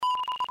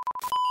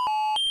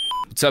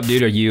What's up,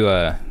 dude? Are you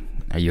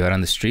out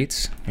on the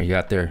streets? Are you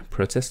out there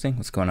protesting?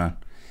 What's going on?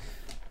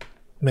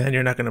 Man,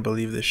 you're not gonna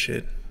believe this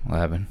shit. What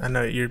happened? I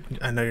know you're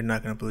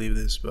not gonna believe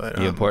this, but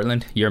You in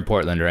Portland? You're in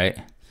Portland, right?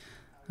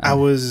 I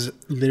was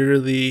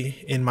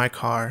literally in my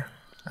car.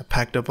 I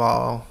packed up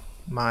all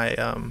my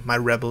my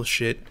rebel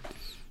shit.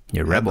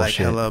 Your rebel like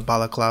shit. hella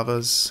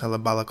balaclavas,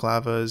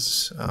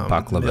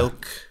 Baklava.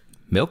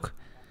 Milk?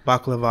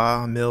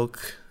 baklava,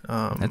 milk.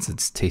 That's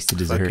its tasty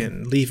dessert.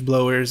 Fucking leaf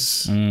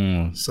blowers,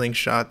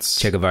 slingshots,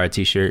 Che Guevara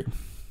t-shirt.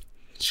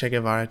 Che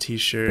Guevara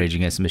t-shirt. Rage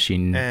Against the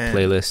Machine And-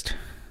 playlist.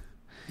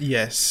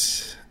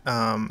 Yes.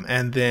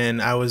 And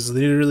then I was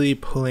literally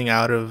pulling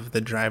out of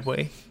the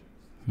driveway,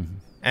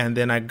 and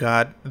then I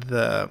got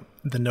the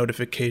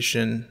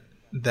notification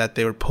that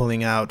they were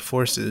pulling out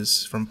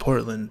forces from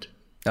Portland.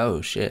 Oh,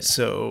 shit.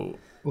 So,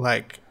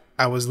 like,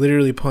 I was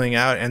literally pulling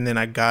out, and then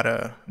I got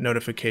a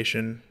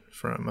notification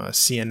from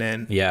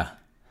CNN. Yeah.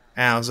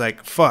 And I was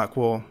like, fuck,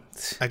 well,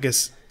 I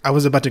guess I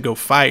was about to go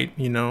fight,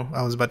 you know?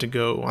 I was about to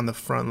go on the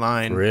front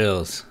line. For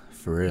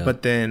real.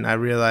 But then I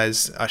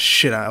realized,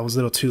 shit, I was a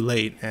little too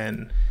late.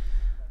 And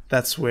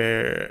that's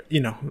where, you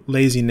know,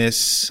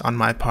 laziness on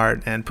my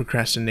part and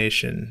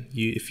procrastination.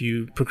 If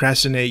you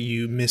procrastinate,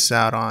 you miss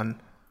out on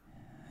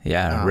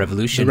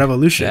revolution. the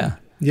revolution.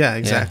 Yeah,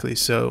 exactly. Yeah.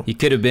 So You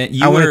could have been.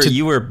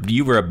 You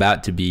were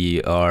about to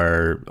be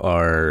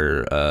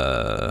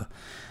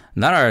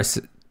not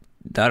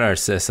our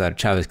Cesar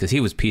Chavez, because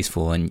he was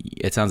peaceful, and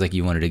it sounds like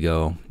you wanted to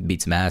go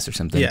beat some ass or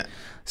something. Yeah.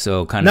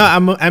 So kind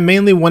of. No, I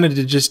mainly wanted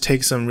to just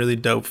take some really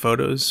dope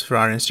photos for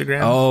our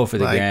Instagram. Oh, for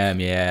the like, gram,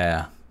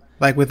 yeah.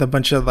 Like with a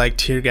bunch of like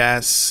tear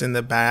gas in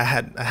the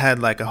back. I had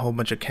like a whole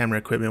bunch of camera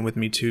equipment with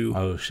me too.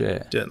 Oh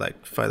shit. Did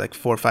like 4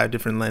 or 5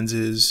 different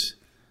lenses.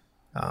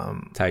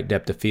 Tight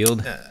depth of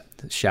field.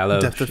 Shallow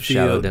depth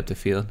of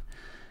field.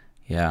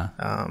 Yeah.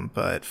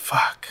 But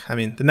fuck. I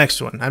mean, the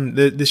next one.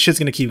 This shit's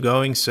gonna keep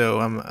going, so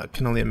I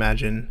can only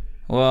imagine.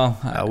 Well,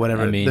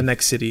 whatever. I mean, the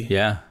next city.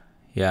 Yeah.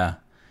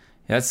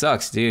 That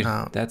sucks, dude.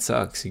 That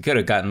sucks. You could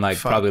have gotten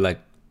probably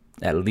like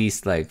at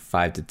least like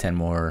 5 to 10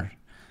 more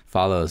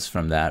follows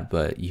from that,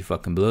 but you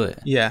fucking blew it.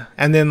 Yeah,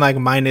 and then like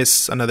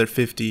minus another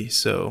 50.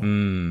 So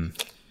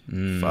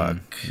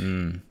fuck.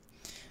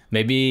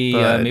 Maybe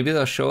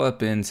they'll show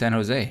up in San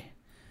Jose.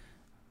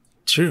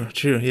 True.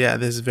 Yeah,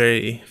 this is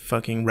very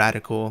fucking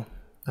radical,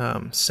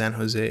 San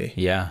Jose.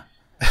 Yeah.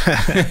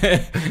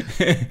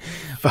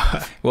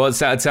 Well, it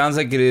sounds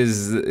like it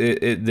is.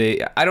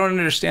 I don't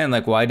understand.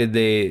 Like, why did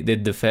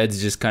the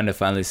feds just kind of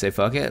finally say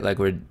fuck it? Like,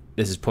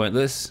 this is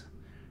pointless.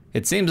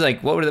 It seems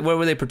like what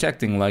were they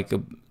protecting? Like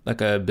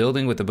a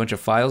building with a bunch of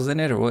files in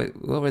it, or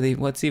what were they?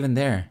 What's even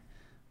there?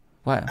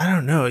 What? I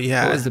don't know.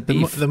 Yeah, what was the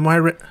beef? The more I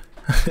read.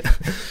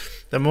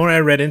 The more I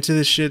read into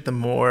this shit, the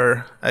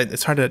more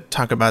it's hard to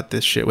talk about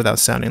this shit without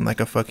sounding like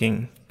a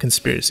fucking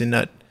conspiracy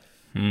nut.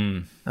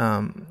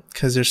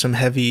 Because there's some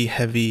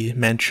heavy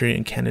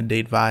Manchurian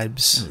Candidate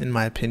vibes, in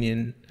my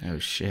opinion. Oh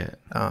shit.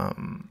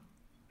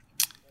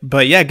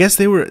 But yeah, I guess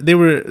they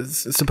were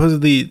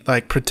supposedly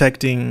like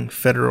protecting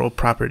federal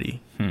property,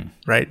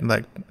 right?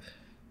 Like,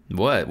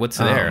 what's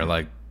there?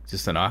 Like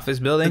just an office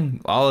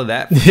building? All of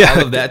that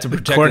to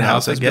protect an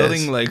office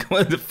building? Like,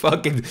 what the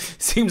fuck? It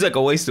seems like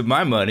a waste of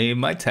my money,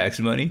 my tax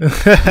money.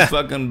 Just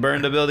fucking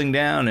burn the building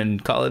down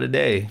and call it a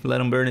day. Let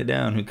them burn it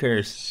down. Who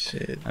cares?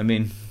 Shit. I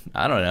mean,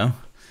 I don't know.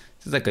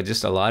 It's like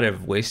just a lot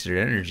of wasted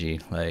energy.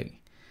 Like,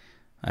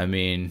 I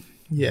mean,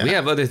 we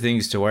have other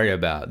things to worry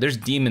about. There's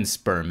demon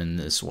sperm in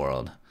this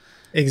world.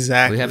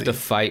 Exactly. We have to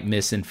fight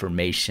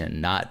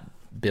misinformation, not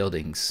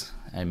buildings.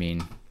 I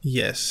mean...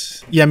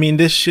 Yes. Yeah, I mean,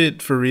 this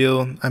shit, for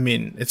real, I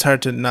mean, it's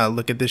hard to not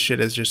look at this shit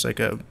as just like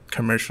a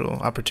commercial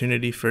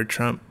opportunity for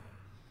Trump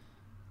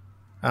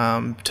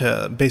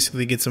to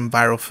basically get some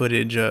viral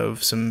footage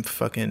of some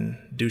fucking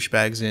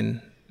douchebags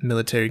in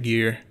military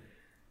gear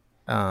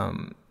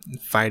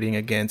fighting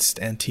against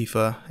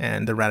Antifa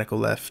and the radical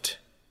left.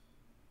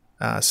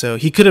 So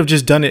he could have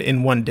just done it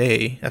in one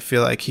day. I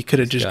feel like he could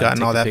have just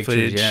gotten all that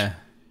footage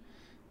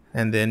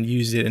and then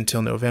used it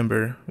until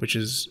November, which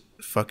is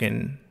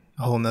fucking...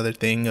 a whole nother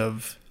thing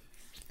of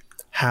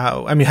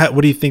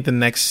what do you think the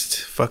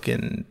next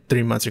fucking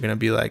 3 months are going to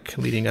be like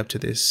leading up to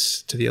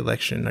the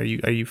election? Are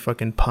you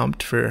fucking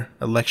pumped for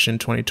election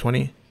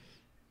 2020?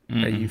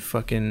 Are you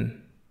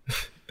fucking...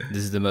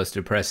 This is the most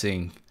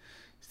depressing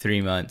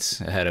 3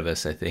 months ahead of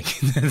us, I think.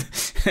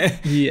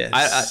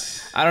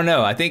 Yes. I don't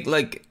know. I think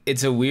like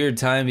it's a weird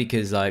time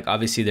because like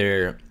obviously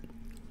they're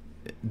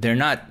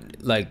not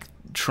like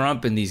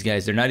Trump and these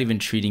guys, they're not even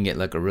treating it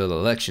like a real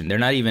election. They're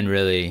not even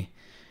really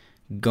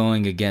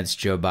going against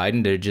Joe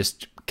Biden. They're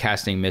just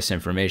casting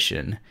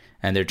misinformation,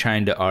 and they're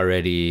trying to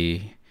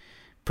already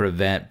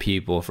prevent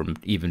people from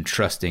even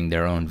trusting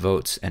their own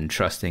votes and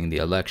trusting the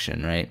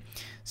election, right?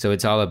 So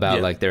it's all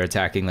about like they're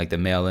attacking like the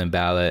mail-in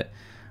ballot,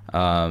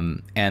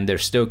 and they're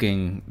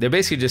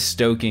basically just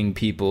stoking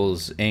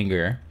people's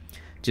anger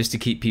just to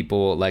keep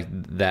people like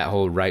that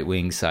whole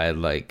right-wing side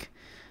like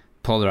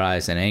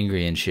polarized and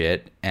angry and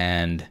shit.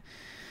 And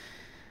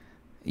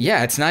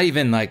Yeah, it's not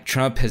even like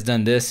Trump has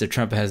done this or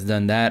Trump has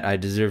done that. I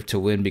deserve to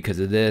win because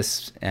of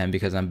this and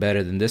because I'm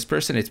better than this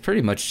person. It's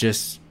pretty much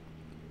just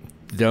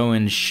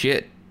throwing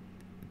shit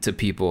to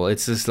people.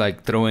 It's just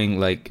like throwing,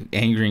 like,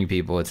 angering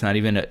people. It's not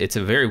even it's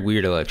a very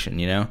weird election,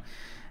 you know?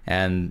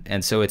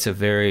 And so it's a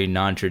very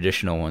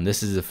non-traditional one.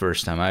 This is the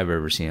first time I've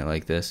ever seen it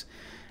like this.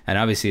 And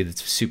obviously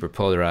it's super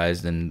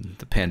polarized and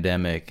the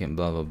pandemic and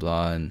blah, blah,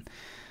 blah. And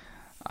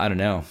I don't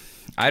know.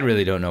 I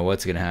really don't know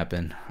what's going to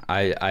happen.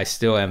 I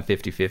still am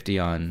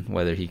 50-50 on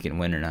whether he can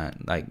win or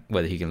not, like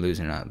whether he can lose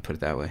or not, put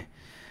it that way.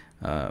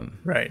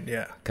 Right,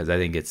 yeah. Because I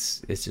think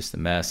it's just a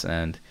mess.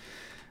 And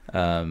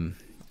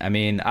I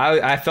mean,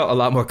 I felt a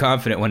lot more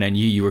confident when I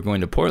knew you were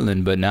going to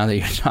Portland, but now that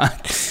you're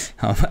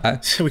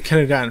not, we could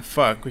have gotten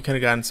fucked. We could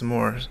have gotten some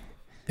more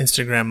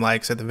Instagram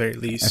likes at the very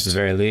least. At the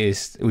very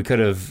least, we could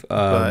have.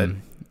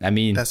 I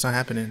mean, that's not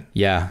happening.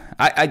 Yeah,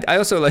 I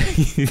also, like,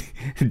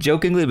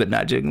 jokingly but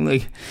not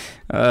jokingly,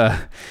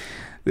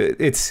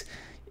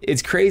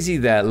 it's crazy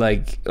that,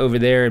 like, over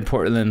there in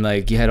Portland,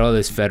 like, you had all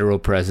this federal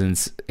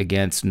presence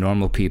against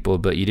normal people,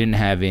 but you didn't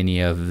have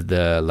any of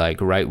the, like,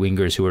 right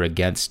wingers who are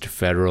against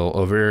federal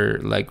over,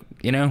 like,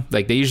 you know,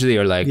 like, they usually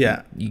are like,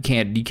 yeah, you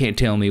can't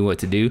tell me what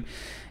to do,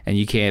 and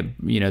you can't,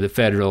 you know, the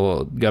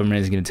federal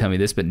government is going to tell me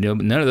this, but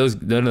none of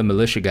the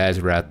militia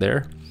guys were out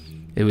there.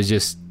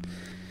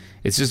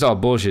 It's just all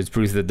bullshit. It's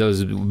proof that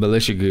those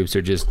militia groups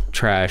are just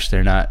trash.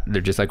 They're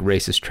just like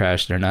racist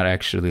trash. They're not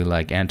actually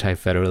like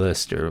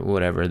anti-federalist or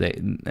whatever.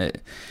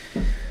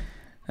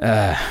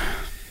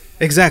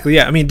 Exactly.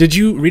 Yeah. I mean, did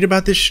you read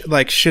about this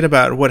shit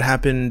about what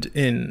happened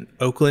in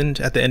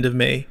Oakland at the end of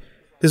May?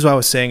 This is what I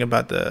was saying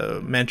about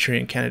the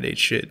Manchurian Candidate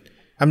shit.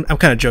 I'm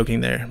kind of joking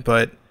there,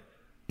 but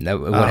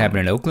what happened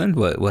in Oakland?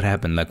 What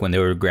happened? Like when they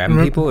were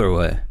grabbing people or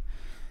what?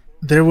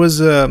 There was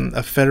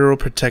a Federal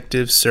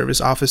Protective Service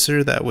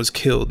officer that was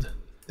killed.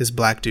 This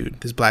black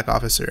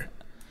officer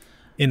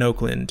in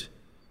Oakland.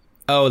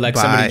 Oh, like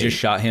somebody just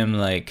shot him,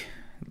 like,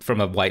 from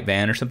a white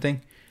van or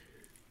something?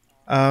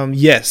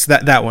 Yes,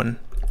 that one.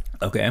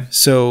 Okay.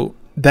 So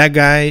that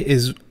guy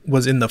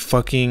was in the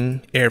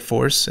fucking Air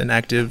Force, an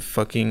active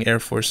fucking Air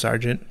Force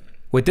sergeant.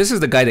 Wait, this is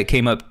the guy that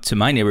came up to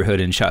my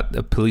neighborhood and shot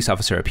a police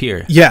officer up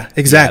here. Yeah,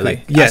 exactly. Yeah,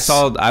 like, yes.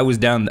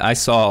 I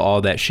saw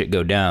all that shit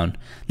go down.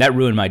 That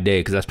ruined my day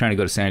because I was trying to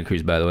go to Santa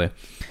Cruz, by the way.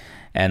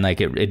 And, like,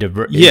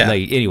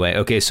 anyway,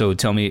 okay, so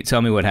tell me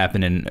what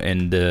happened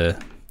in the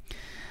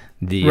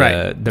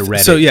Reddit.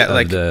 So yeah,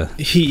 like,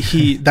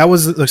 he that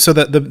was, like, so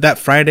that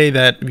Friday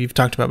that we've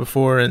talked about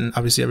before, and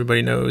obviously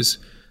everybody knows,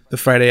 the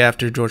Friday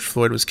after George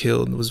Floyd was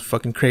killed, was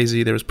fucking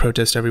crazy. There was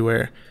protests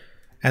everywhere.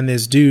 And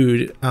this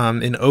dude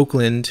in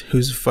Oakland,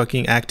 who's a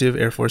fucking active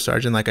Air Force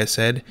sergeant, like I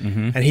said,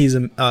 and he's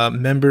a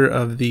member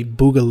of the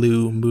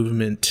Boogaloo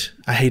movement.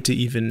 I hate to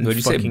even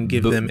fucking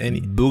give them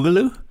any...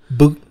 Boogaloo?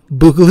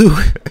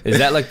 Boogaloo? Is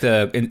that like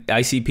the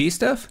ICP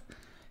stuff?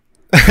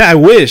 I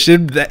wish.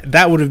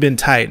 That would have been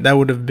tight. That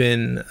would have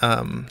been...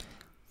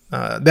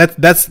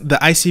 that's the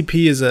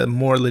ICP is a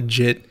more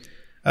legit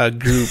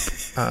group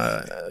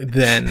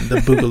than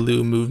the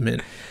Boogaloo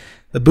movement.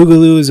 The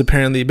Boogaloo is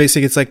apparently,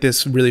 basically, it's like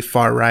this really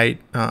far right,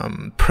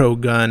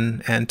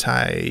 pro-gun,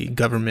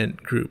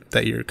 anti-government group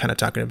that you're kind of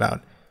talking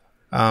about.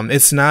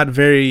 It's not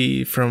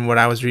very, from what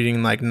I was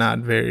reading, like, not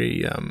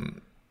very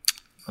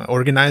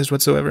organized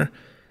whatsoever.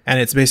 And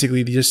it's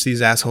basically just these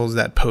assholes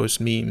that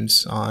post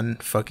memes on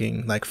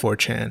fucking, like,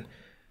 4chan.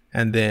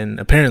 And then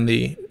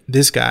apparently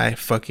this guy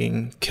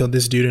fucking killed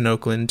this dude in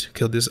Oakland,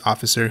 killed this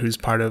officer who's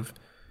part of,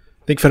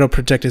 I think, Federal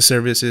Protective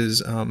Service is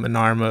an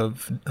arm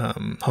of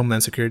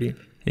Homeland Security.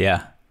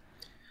 Yeah.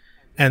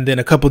 And then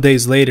a couple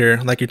days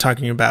later, like you're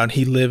talking about,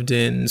 he lived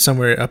in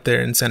somewhere up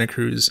there in Santa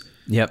Cruz.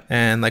 Yep.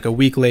 And like a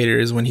week later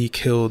is when he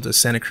killed a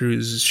Santa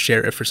Cruz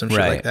sheriff or some shit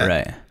like that.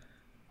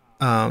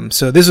 Right.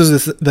 So this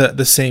was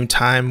the same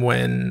time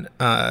when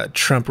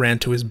Trump ran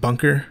to his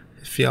bunker,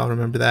 if y'all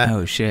remember that.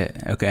 Oh, shit.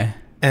 Okay.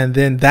 And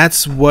then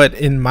that's what,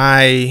 in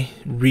my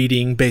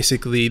reading,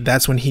 basically,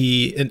 that's when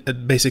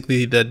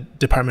the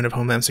Department of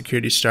Homeland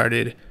Security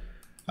started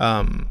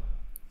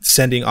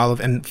sending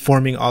and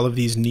forming all of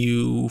these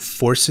new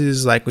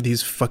forces, like with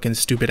these fucking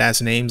stupid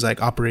ass names,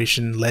 like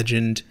Operation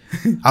Legend,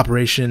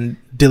 Operation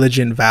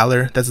Diligent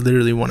Valor. That's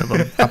literally one of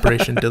them.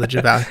 Operation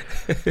Diligent Valor.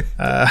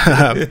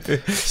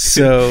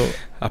 So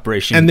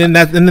Operation, and then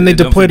they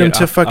deployed them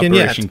to fucking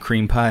Operation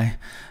Cream Pie.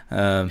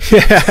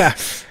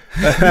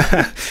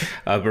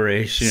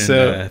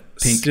 Operation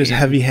Pink. Just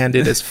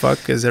heavy-handed as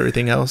fuck as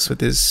everything else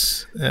with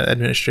his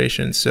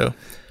administration.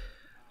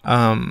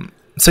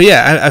 So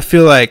yeah, I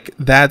feel like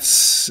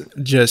that's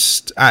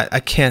just, I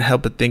can't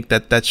help but think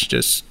that that's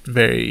just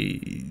very,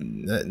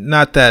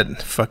 not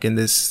that fucking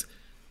this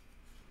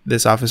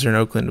officer in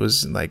Oakland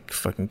was like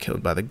fucking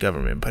killed by the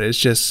government, but it's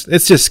just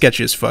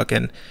sketchy as fuck.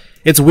 And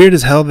it's weird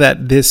as hell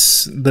that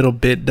this little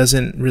bit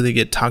doesn't really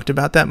get talked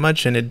about that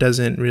much, and it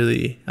doesn't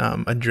really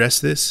address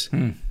this.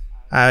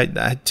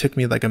 It took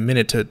me like a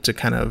minute to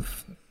kind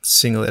of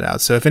single it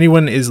out. So if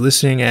anyone is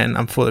listening and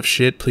I'm full of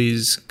shit,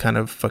 please kind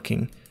of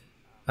fucking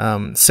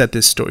set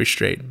this story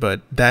straight. But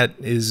that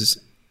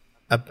is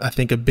I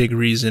think a big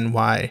reason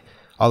why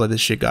all of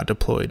this shit got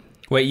deployed.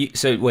 Wait,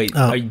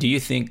 do you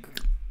think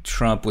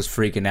Trump was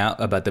freaking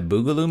out about the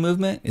Boogaloo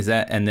movement? Is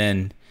that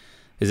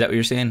what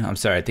you're saying? I'm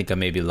sorry, I think I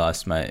maybe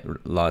lost. No,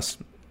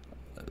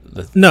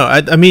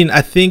 I mean,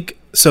 I think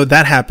so.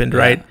 That happened,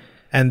 right?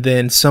 And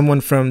then someone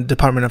from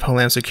Department of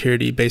Homeland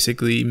Security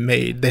basically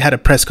they had a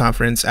press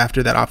conference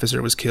after that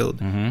officer was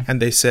killed,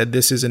 and they said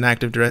this is an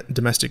act of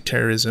domestic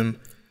terrorism,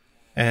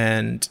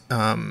 and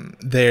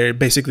they're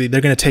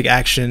going to take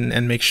action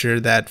and make sure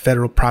that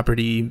federal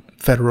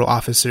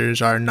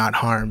officers are not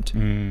harmed.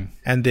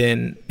 And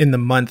then in the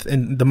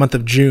month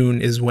of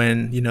June is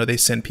when they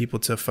sent people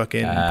to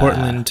fucking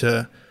Portland,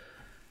 to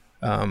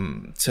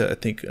I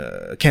think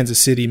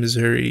Kansas City,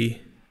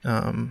 Missouri.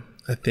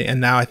 I think, and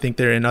now I think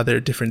they're in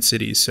other different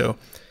cities. So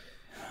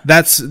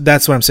that's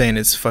what I'm saying.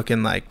 It's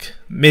fucking like,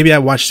 maybe I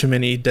watched too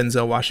many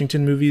Denzel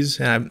Washington movies,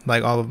 and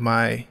like all of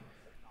my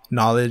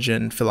knowledge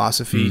and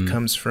philosophy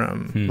comes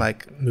from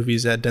like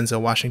movies that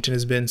Denzel Washington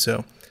has been.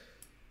 So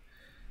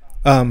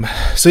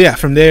yeah,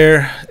 from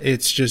there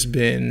it's just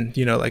been,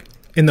 like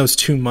in those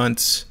 2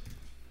 months,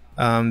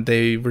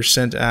 they were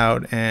sent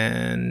out,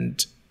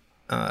 and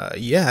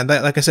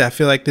like I said, I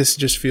feel like this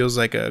just feels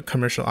like a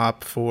commercial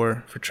op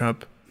for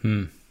Trump.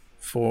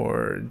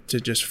 To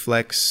just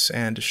flex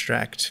and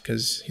distract,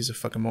 because he's a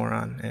fucking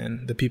moron,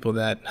 and the people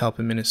that help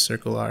him in his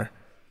circle are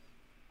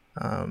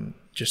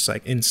just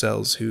like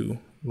incels who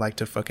like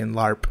to fucking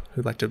LARP,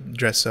 who like to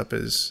dress up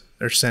as,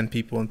 or send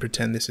people and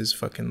pretend this is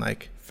fucking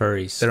like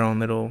furries, their own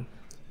little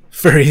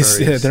furries.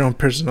 Yeah, their own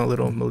personal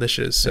little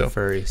militias. So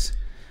furries.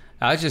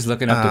 I was just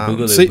looking up the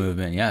Boogaloo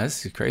movement. Yeah,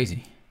 this is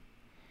crazy.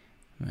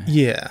 Man.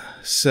 Yeah.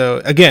 So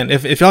again,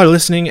 if y'all are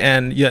listening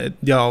and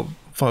y'all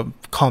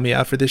call me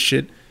out for this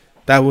shit,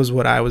 that was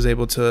what I was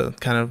able to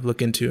kind of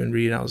look into and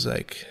read. I was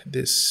like,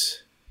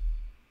 this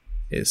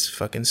is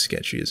fucking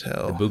sketchy as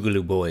hell. The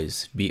Boogaloo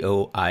Boys,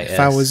 BOIS. If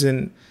I was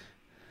in,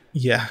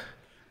 yeah.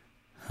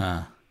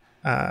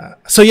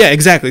 So yeah,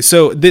 exactly.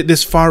 So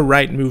this far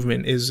right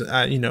movement is,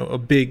 a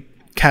big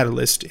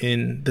catalyst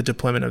in the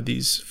deployment of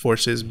these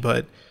forces,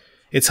 but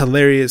it's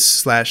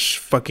hilarious /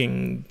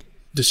 fucking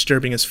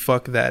disturbing as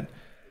fuck that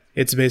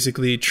it's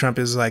basically Trump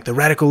is like the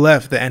radical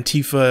left, the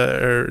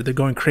Antifa, or they're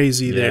going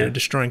crazy, they're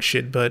destroying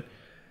shit. But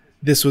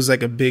this was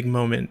like a big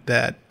moment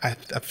that I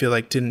feel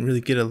like didn't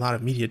really get a lot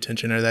of media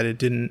attention, or that it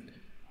didn't.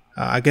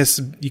 I guess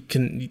you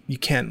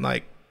can't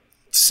like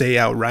say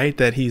outright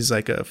that he's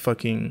like a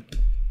fucking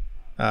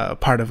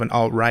part of an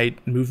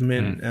alt-right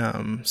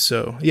movement.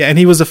 So yeah, and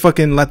he was a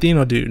fucking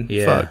Latino dude.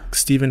 Yeah. Fuck,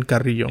 Steven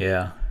Carrillo.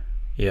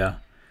 Yeah.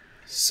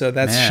 So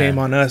that's shame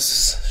on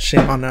us.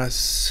 Shame on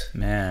us.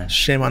 Man.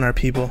 Shame on our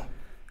people.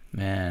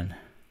 Man.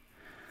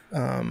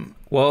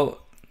 Well,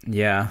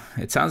 yeah,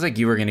 it sounds like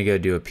you were going to go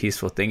do a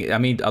peaceful thing. I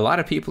mean, a lot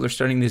of people are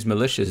starting these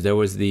militias. There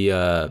was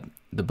the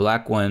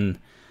black one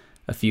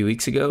a few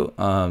weeks ago.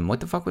 What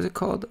the fuck was it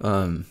called?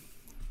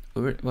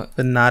 What?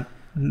 The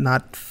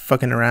not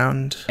fucking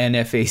around.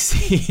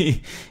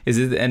 NFAC. Is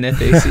it the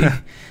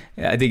NFAC?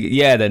 I think,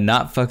 the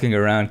Not Fucking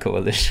Around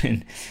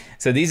Coalition.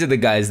 So these are the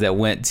guys that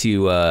went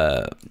to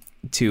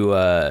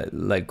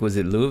like, was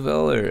it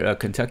Louisville or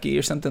Kentucky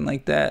or something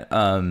like that?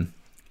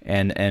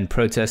 And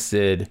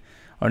protested,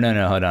 or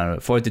no, hold on,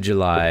 4th of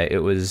July.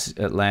 It was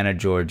Atlanta,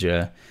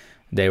 Georgia.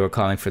 They were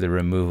calling for the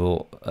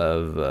removal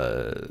of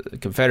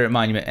Confederate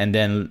monument. And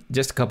then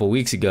just a couple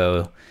weeks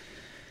ago,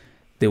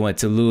 they went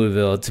to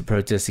Louisville to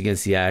protest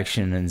against the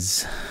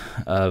actions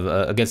of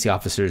against the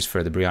officers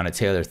for the Breonna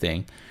Taylor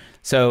thing.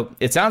 So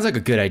it sounds like a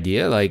good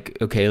idea. Like,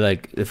 okay,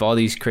 like if all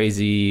these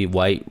crazy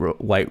white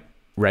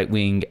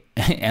right-wing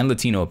and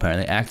Latino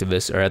apparently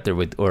activists are out there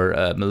with, or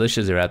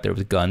militias are out there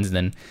with guns,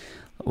 then,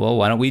 well,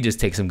 why don't we just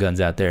take some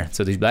guns out there?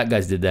 So these black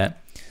guys did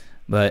that.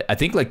 But I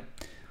think like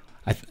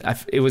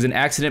it was an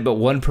accident, but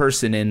one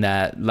person in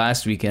that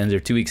last weekend or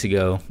 2 weeks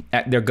ago,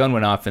 their gun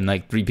went off and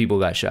like 3 people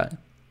got shot.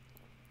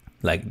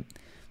 Like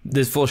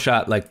this full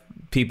shot, like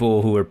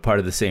people who were part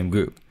of the same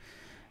group.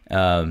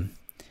 I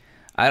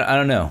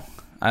don't know.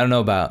 I don't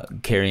know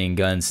about carrying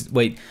guns.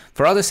 Wait,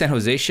 for all the San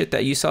Jose shit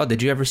that you saw,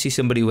 did you ever see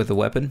somebody with a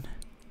weapon?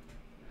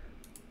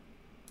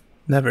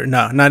 Never.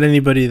 No, not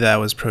anybody that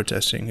was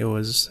protesting. It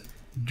was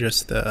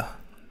just the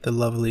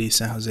lovely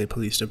San Jose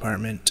Police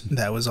Department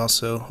that was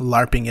also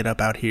LARPing it up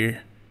out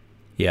here.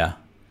 Yeah.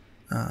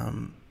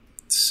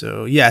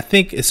 So yeah, I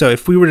think so.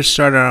 If we were to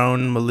start our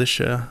own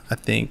militia, I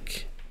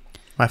think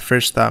my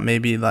first thought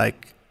maybe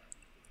like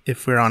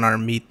if we're on our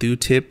Me Too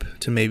tip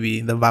to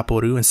maybe the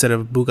Vaporu instead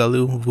of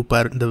Boogaloo,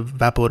 the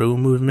Vaporu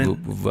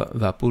movement.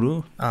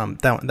 Vaporu?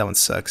 That one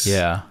sucks.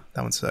 Yeah.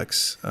 That one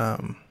sucks.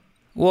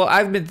 Well,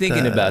 I've been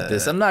thinking about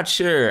this. I'm not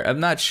sure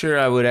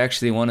I would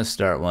actually want to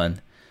start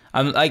one.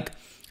 I'm like,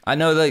 I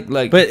know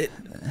like but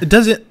it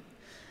doesn't.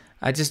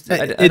 I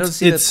don't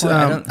see the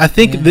point. I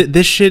think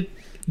this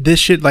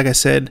shit, like I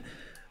said,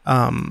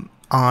 on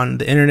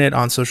the internet,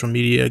 on social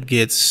media,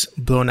 gets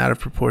blown out of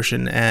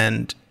proportion,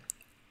 and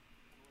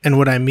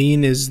what I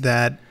mean is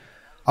that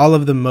all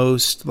of the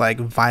most like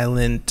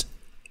violent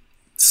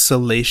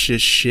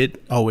salacious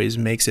shit always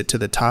makes it to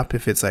the top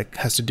if it's like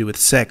has to do with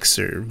sex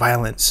or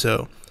violence.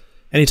 So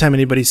anytime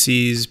anybody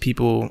sees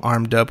people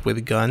armed up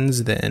with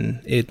guns,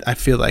 then I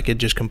feel like it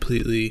just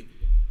completely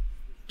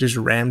just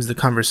rams the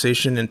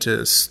conversation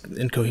into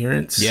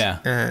incoherence. Yeah.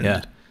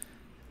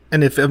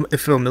 And if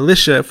a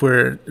militia, if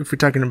we're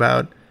talking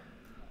about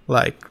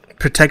like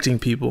protecting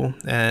people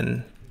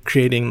and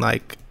creating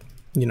like,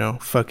 you know,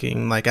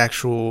 fucking like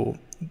actual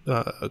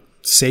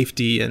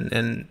safety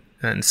and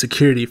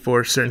security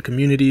for certain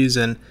communities,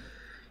 and,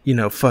 you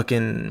know,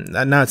 fucking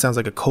now it sounds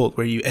like a cult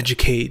where you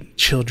educate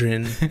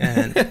children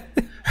and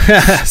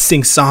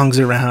sing songs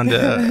around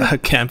a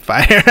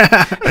campfire.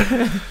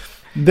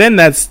 Then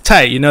that's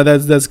tight, you know,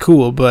 that's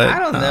cool. But I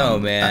don't know,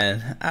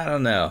 man. I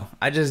don't know.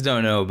 I just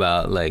don't know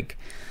about like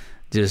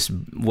just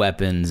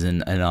weapons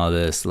and all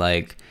this.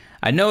 Like,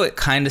 I know it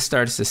kind of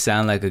starts to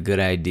sound like a good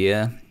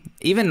idea.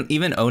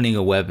 Even owning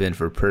a weapon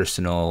for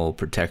personal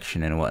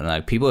protection and whatnot.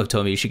 Like, people have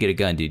told me, you should get a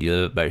gun, dude. You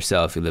live by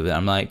yourself. You live.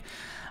 I'm like,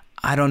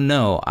 I don't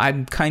know.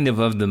 I'm kind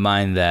of the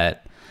mind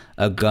that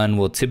a gun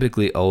will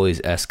typically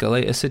always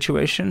escalate a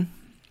situation.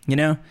 You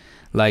know,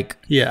 like,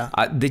 yeah.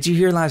 Did you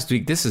hear last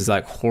week? This is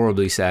like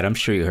horribly sad. I'm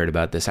sure you heard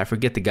about this. I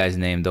forget the guy's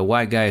name. The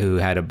white guy who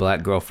had a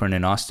black girlfriend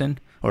in Austin,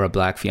 or a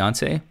black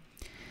fiance,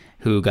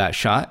 who got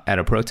shot at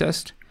a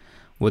protest.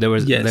 Well, there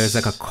was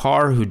like a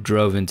car who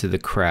drove into the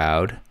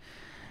crowd,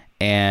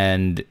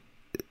 and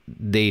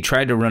they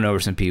tried to run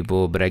over some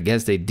people, but I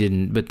guess they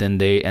didn't. But then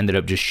they ended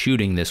up just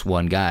shooting this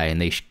one guy,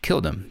 and they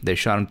killed him. They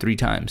shot him 3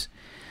 times.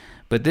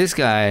 But this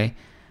guy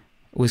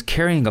was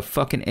carrying a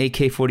fucking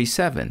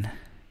AK-47.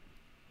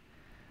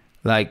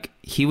 Like,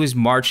 he was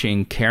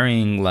marching,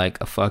 carrying like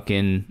a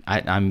fucking,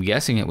 I'm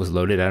guessing it was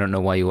loaded. I don't know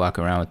why you walk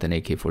around with an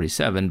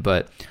AK-47,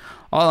 but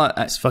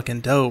it's fucking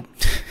dope.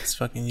 It's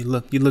fucking, you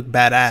look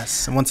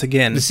badass. And once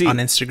again, on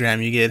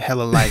Instagram, you get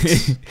hella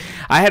likes.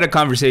 I had a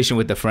conversation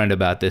with a friend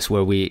about this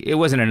where it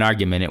wasn't an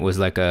argument. It was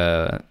like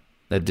a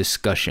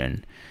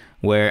discussion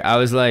where I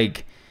was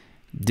like,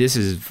 this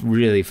is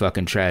really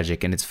fucking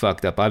tragic and it's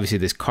fucked up. Obviously,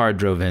 this car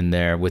drove in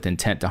there with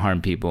intent to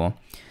harm people.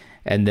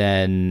 And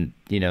then,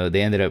 you know,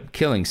 they ended up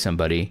killing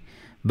somebody.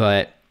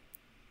 But,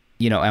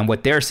 you know, and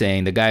what they're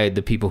saying,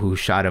 the people who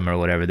shot him or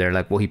whatever, they're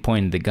like, well, he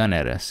pointed the gun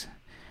at us.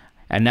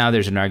 And now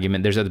there's an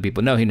argument. There's other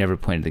people, no, he never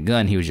pointed the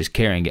gun. He was just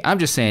carrying it. I'm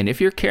just saying,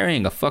 if you're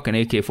carrying a fucking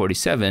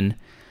AK-47,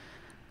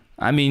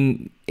 I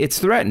mean, it's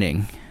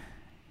threatening.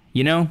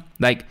 You know?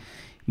 Like,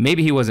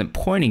 maybe he wasn't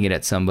pointing it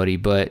at somebody,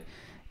 but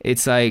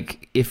it's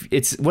like, if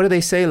it's, what do they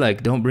say?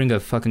 Like, don't bring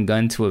a fucking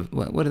gun to a,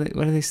 what do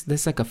they,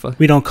 that's like a fucking.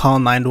 We don't call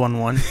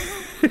 911.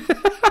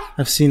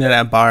 I've seen it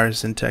at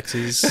bars in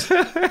Texas.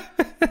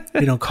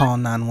 We don't call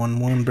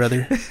 911,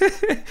 brother.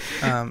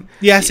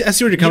 Yeah, I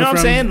see where you're coming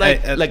from. You know what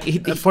I'm saying? Like,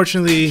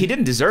 unfortunately, he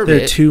didn't deserve it.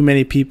 There are too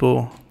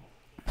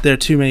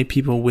many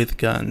people with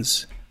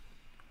guns,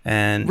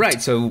 and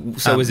right. So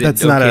is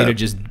it okay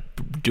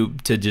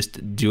to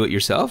just do it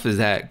yourself? Is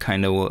that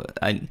kind of what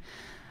I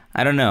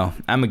don't know.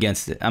 I'm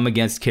against it. I'm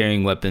against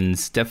carrying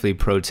weapons. Definitely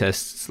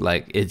protests.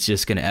 Like, it's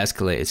just gonna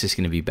escalate. It's just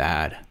gonna be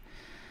bad.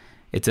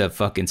 It's a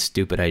fucking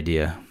stupid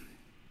idea.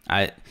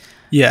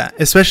 Yeah,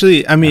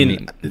 especially, I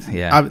mean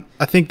yeah.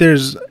 I think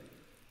there's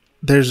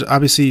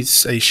obviously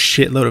a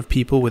shitload of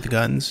people with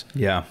guns.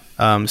 Yeah.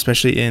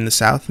 Especially in the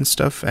South and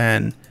stuff.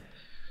 And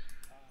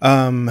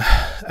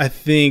I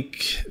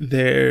think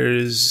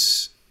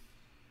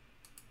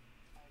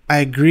I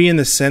agree in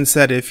the sense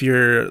that if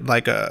you're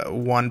like a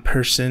one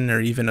person or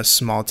even a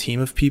small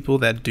team of people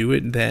that do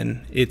it,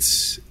 then it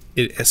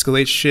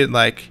escalates shit.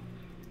 Like,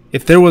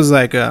 if there was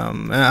like,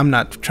 I'm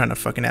not trying to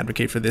fucking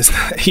advocate for this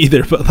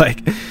either, but like,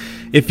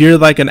 if you're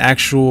like an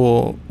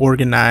actual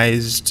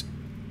organized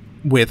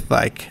with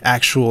like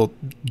actual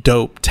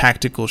dope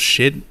tactical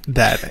shit,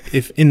 that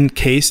if in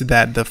case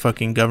that the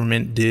fucking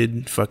government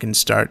did fucking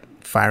start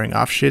firing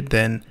off shit,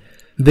 then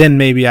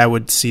maybe I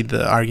would see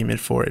the argument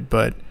for it.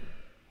 But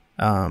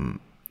damn,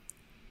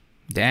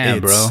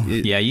 bro.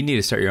 Yeah, you need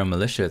to start your own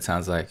militia, it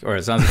sounds like.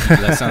 Or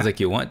that sounds like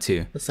you want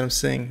to. That's what I'm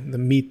saying. The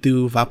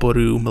Mitu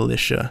Vaporu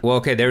militia. Well,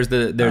 okay, there's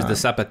the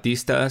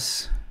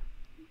Zapatistas,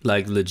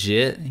 like,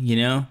 legit, you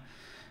know?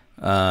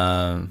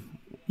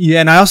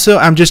 Yeah, and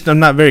I'm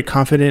not very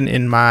confident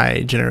in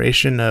my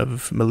generation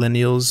of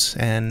millennials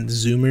and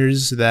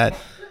Zoomers that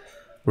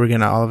we're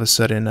gonna all of a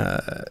sudden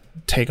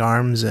take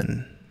arms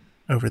and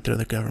overthrow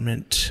the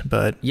government.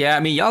 But yeah,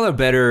 I mean, y'all are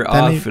better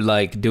off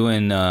like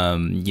doing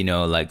you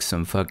know, like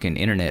some fucking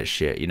internet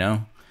shit, you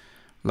know?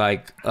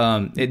 Like,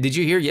 did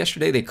you hear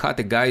yesterday they caught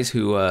the guys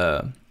who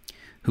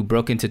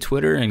broke into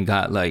Twitter and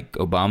got like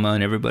Obama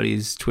and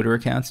everybody's Twitter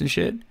accounts and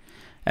shit?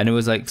 And it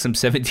was like some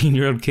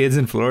 17-year-old kids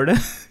in Florida.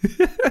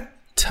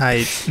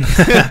 Tight.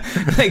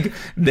 Like,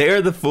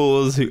 they're the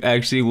fools who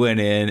actually went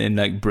in and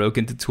like broke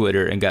into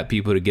Twitter and got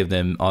people to give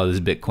them all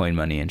this Bitcoin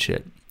money and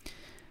shit.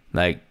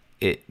 And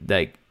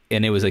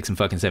it was like some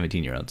fucking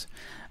 17-year-olds.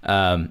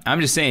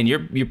 I'm just saying,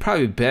 you're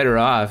probably better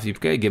off.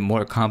 You've got to get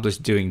more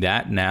accomplished doing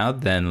that now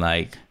than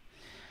like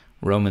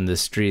roaming the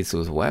streets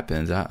with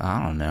weapons.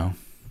 I don't know.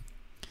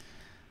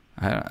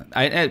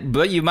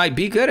 But you might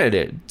be good at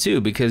it too,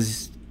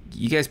 because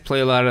you guys play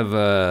a lot of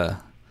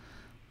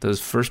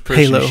those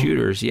first-person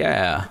shooters.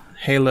 Yeah,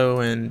 Halo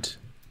and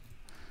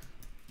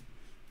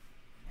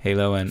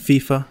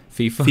FIFA,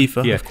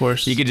 yeah, of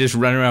course. You could just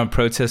run around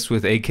protest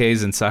with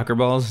AKs and soccer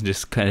balls,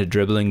 just kind of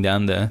dribbling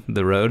down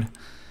the road.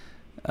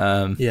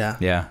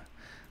 Yeah,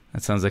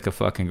 that sounds like a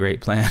fucking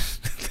great plan.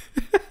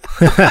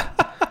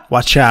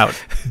 Watch out,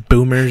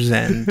 boomers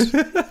and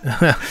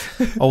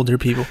older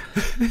people.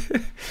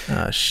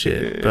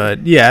 Shit.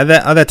 But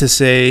yeah, all that to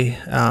say,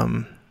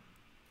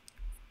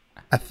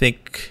 I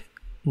think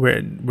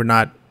we're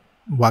not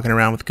walking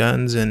around with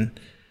guns and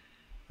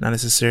not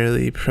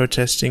necessarily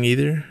protesting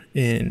either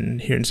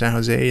here in San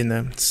Jose, and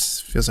it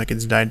feels like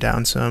it's died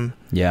down some.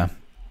 Yeah.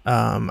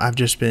 I've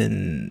just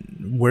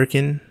been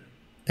working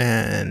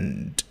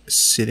and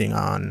sitting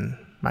on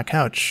my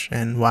couch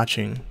and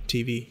watching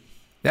TV.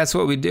 That's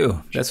what we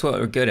do. That's what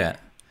we're good at.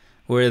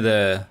 We're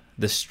the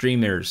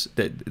streamers.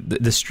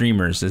 The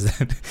streamers is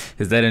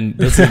that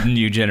that's a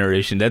new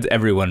generation. That's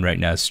everyone right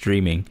now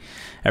streaming.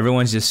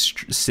 Everyone's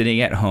just sitting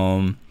at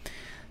home,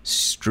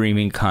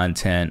 streaming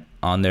content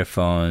on their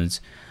phones,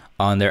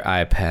 on their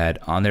iPad,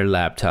 on their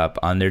laptop,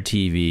 on their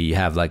TV. You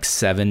have like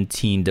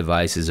 17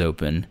 devices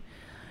open,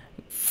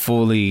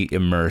 fully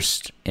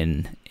immersed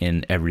in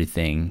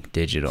everything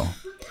digital.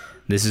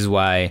 This is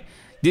why.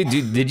 Do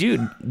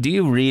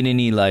you read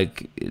any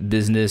like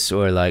business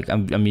or like I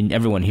mean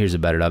everyone hears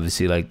about it,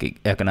 obviously, like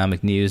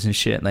economic news and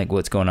shit, like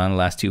what's going on the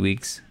last 2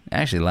 weeks,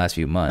 actually the last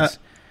few months,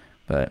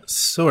 but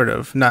sort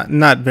of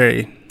not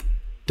very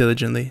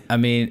diligently. I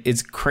mean,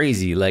 it's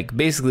crazy. Like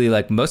basically,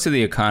 like most of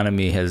the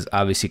economy has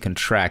obviously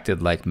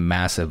contracted like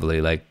massively.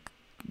 Like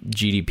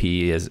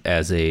GDP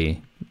as a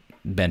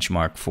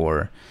benchmark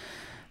for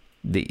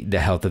the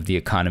health of the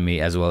economy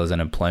as well as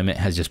unemployment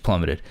has just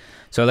plummeted.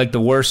 So like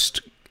the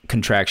worst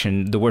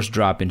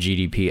drop in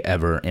GDP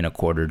ever in a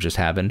quarter just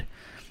happened,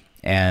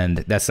 and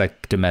that's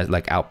like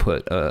domestic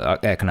output,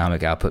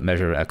 economic output,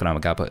 measure of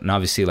economic output, and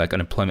obviously like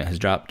unemployment has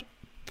dropped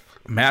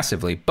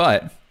massively,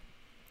 but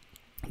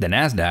the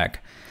NASDAQ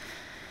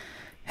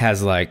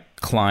has like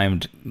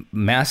climbed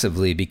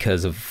massively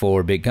because of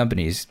 4 big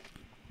companies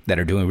that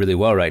are doing really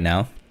well right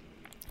now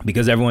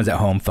because everyone's at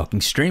home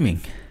fucking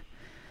streaming.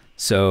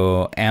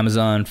 So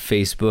Amazon,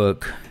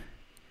 Facebook,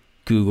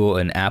 Google,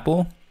 and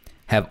Apple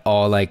have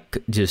all like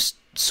just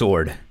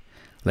soared,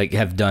 like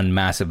have done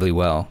massively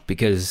well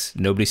because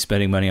nobody's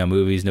spending money on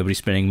movies, nobody's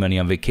spending money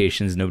on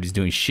vacations, nobody's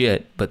doing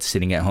shit but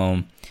sitting at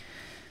home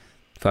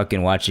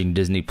fucking watching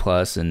Disney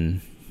Plus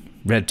and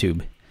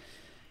RedTube,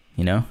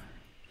 you know?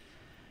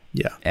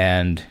 Yeah.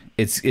 And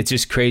it's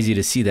just crazy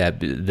to see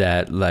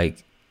that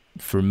like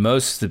for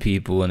most of the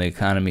people in the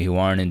economy who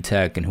aren't in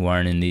tech and who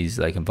aren't in these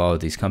like involved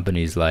with these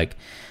companies, like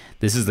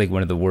this is like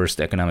one of the worst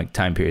economic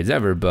time periods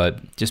ever,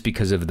 but just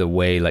because of the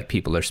way like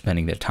people are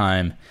spending their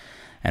time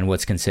and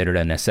what's considered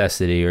a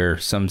necessity or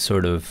some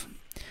sort of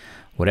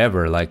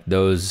whatever, like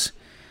those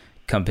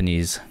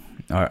companies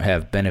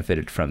have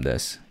benefited from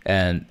this.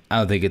 And I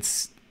don't think you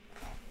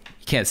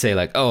can't say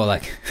like, oh,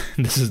 like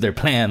this is their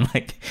plan,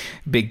 like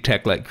big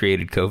tech like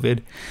created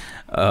COVID.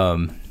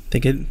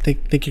 Think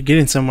you're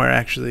getting somewhere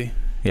actually.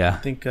 Yeah.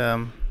 Think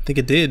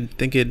it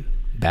did.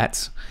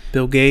 Bats.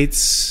 Bill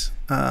Gates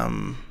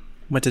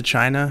went to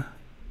China.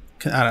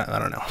 I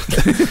don't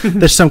know.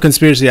 There's some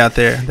conspiracy out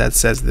there that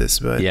says this,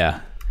 but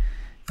yeah.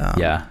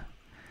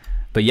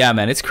 But yeah,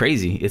 man, it's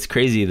crazy. It's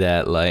crazy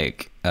that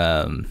like,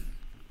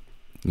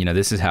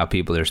 this is how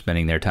people are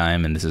spending their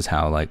time, and this is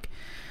how like,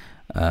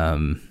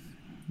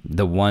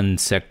 the one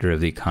sector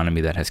of the economy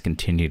that has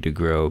continued to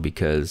grow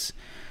because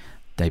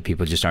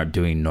people just aren't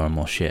doing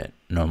normal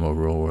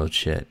real world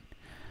shit.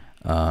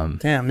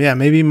 Damn, yeah,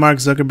 maybe Mark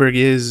Zuckerberg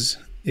is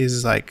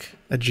like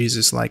a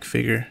Jesus-like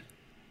figure.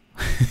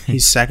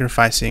 He's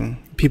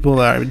sacrificing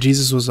people.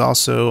 Jesus was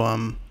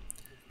also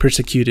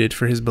persecuted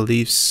for his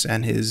beliefs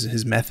and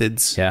his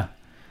methods. Yeah,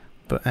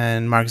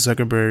 and Mark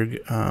Zuckerberg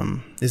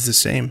is the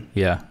same.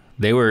 Yeah,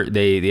 they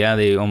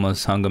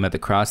almost hung him at the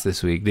cross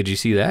this week. Did you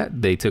see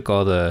that? They took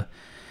all the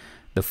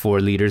 4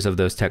 leaders of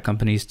those tech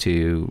companies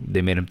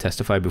they made them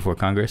testify before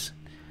Congress.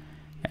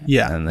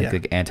 Yeah, and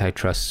like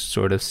antitrust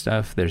sort of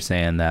stuff. They're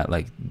saying that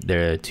like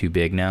they're too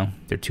big now.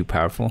 They're too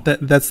powerful.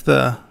 That's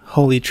the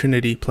Holy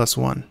Trinity plus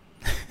one.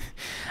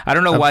 I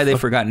don't know why they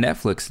forgot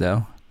Netflix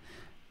though.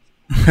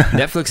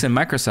 Netflix and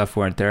Microsoft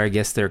weren't there. I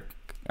guess are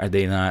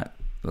they not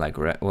like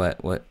what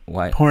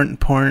why?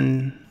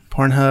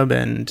 Pornhub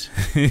and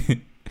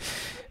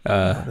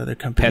other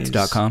companies.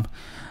 Pets.com.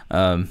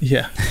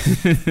 Yeah.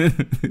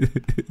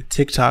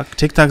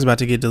 TikTok's about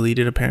to get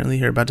deleted apparently.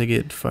 You're about to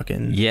get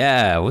fucking...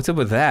 Yeah, what's up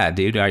with that,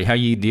 dude? How are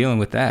you dealing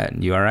with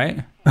that? You all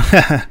right?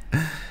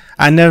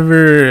 I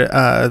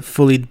never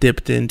fully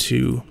dipped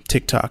into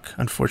TikTok,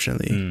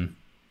 unfortunately.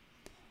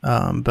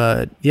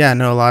 But yeah,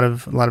 no, a lot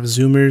of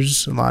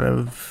Zoomers, a lot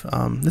of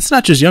it's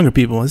not just younger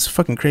people. It's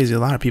fucking crazy. A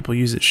lot of people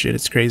use this shit.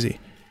 It's crazy.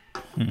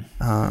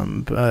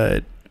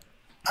 But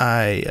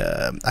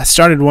I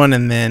started one,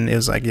 and then it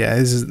was like, yeah,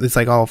 it's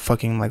like all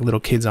fucking like little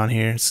kids on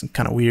here. It's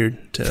kind of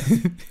weird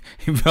to.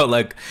 You felt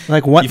like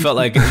what? You felt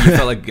like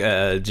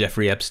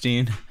Jeffrey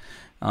Epstein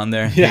on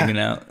there hanging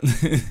out.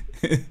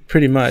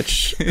 Pretty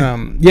much.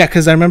 Yeah,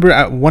 because I remember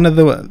I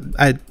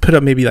put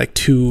up maybe like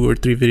 2 or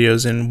 3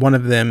 videos, and one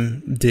of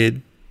them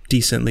did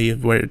decently,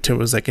 where it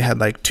was like it had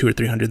like 200 or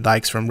 300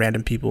 likes from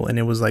random people, and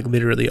it was like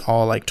literally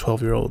all like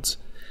 12-year-olds,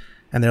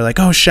 and they're like,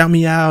 "Oh, shout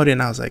me out,"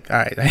 and I was like, "All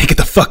right, I get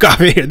the fuck off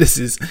of here. This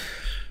is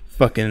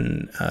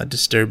fucking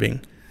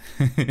disturbing."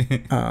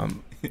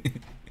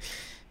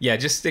 Yeah,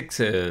 just stick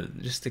to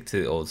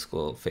the old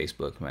school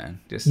Facebook,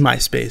 man. Just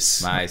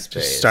MySpace.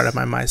 Just start up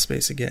my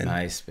MySpace again.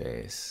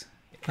 MySpace.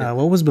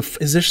 What was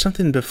is there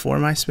something before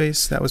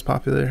MySpace that was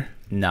popular?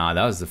 No,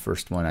 that was the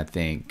first one, I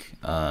think.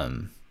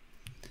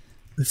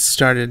 It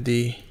started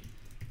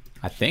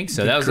I think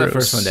so. That was the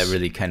first one that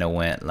really kind of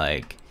went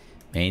like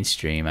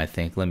mainstream, I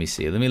think. Let me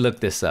see. Let me look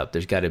this up.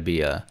 There's got to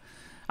be I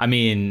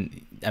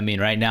mean,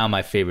 right now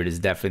my favorite is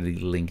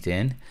definitely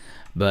LinkedIn,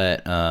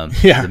 but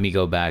let me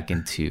go back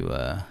into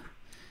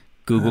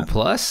Google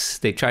Plus.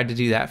 They tried to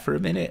do that for a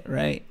minute,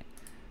 right?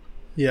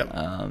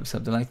 Yep.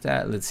 Something like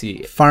that. Let's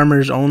see.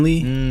 Farmers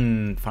Only.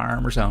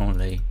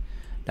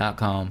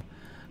 Farmersonly.com.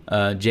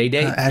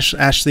 JDate.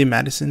 Ashley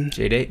Madison.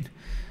 JDate.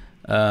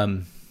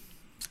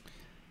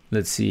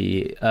 Let's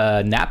see.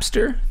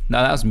 Napster.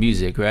 No, that was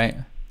music, right?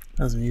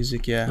 That was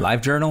music, yeah.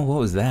 LiveJournal. What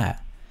was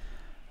that?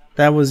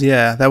 That was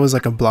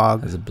like a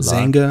blog. That was a blog.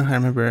 Zynga. I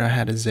remember I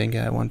had a Zynga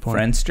at one point.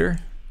 Friendster.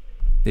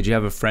 Did you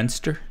have a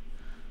Friendster?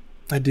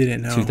 I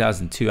didn't know.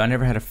 2002. I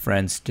never had a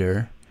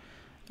Friendster.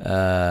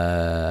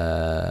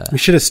 We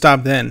should have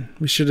stopped then.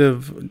 We should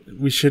have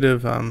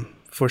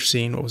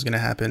foreseen what was going to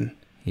happen.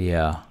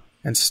 Yeah.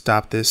 And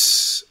stopped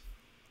this.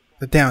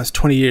 Damn, it's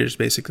 20 years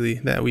basically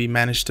that we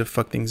managed to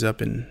fuck things up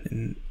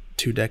in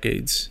 2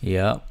 decades.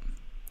 Yeah.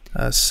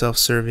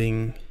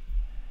 Self-serving,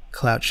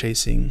 clout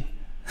chasing.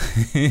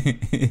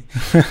 I'm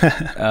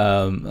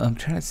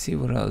trying to see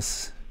what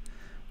else.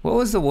 What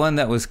was the one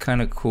that was kind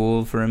of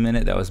cool for a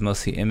minute? That was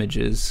mostly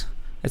images.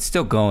 It's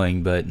still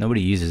going, but nobody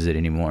uses it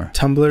anymore.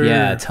 Tumblr.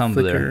 Yeah, Tumblr.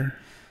 Flickr.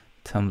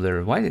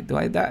 Tumblr.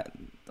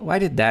 Why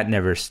did that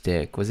never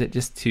stick? Was it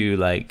just too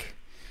like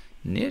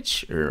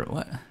niche or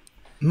what?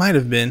 Might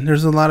have been.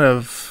 There's a lot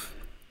of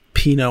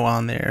Pinot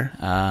on there.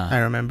 I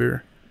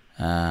remember.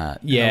 Yeah.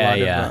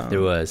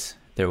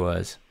 There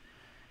was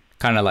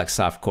kind of like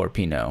softcore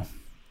Pinot.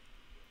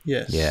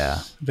 Yes. Yeah.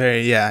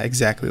 Very. Yeah.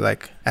 Exactly.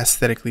 Like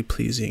aesthetically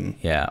pleasing.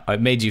 Yeah. It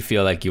made you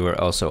feel like you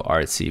were also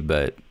artsy,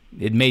 but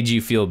it made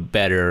you feel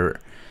better,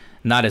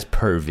 not as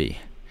pervy,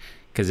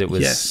 because it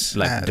was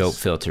dope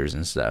filters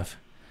and stuff.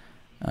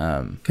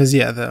 Because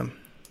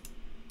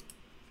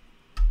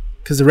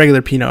the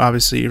regular Pinot,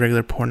 obviously,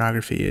 regular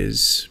pornography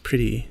is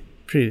pretty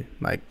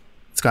like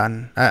it's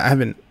gotten. I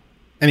haven't.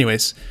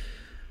 Anyways,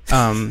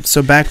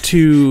 so back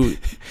to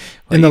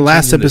in the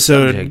last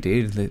episode, subject,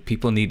 dude.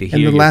 People need to hear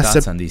your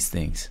thoughts on these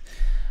things.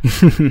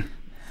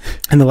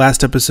 In the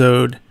last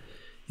episode,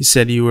 you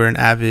said you were an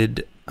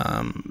avid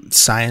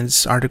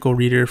science article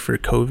reader for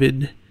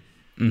COVID.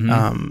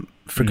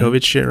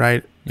 COVID shit,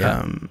 right?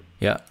 Yeah.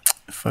 Yeah.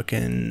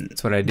 Fucking.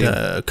 That's what I do.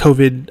 The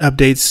COVID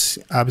updates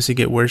obviously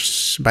get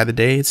worse by the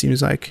day, it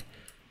seems like.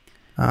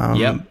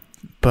 Yep.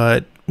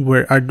 But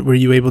were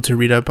you able to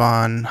read up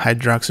on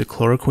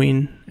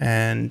hydroxychloroquine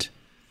and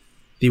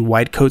the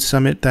White Coat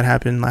Summit that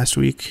happened last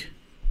week?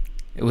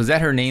 Was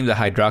that her name, the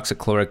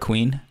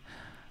hydroxychloroquine?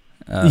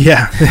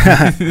 Yeah.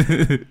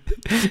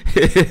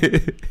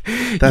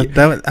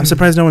 I'm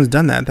surprised no one's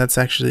done that. That's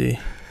actually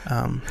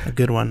a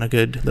good one, a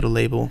good little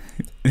label.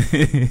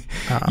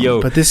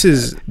 But this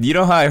is... You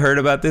know how I heard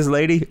about this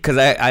lady? Because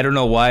I don't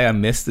know why I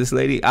missed this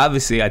lady.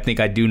 Obviously, I think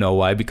I do know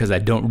why, because I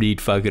don't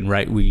read fucking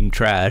right-wing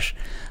trash.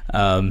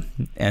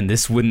 And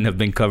this wouldn't have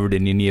been covered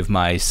in any of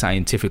my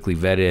scientifically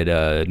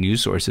vetted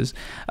news sources.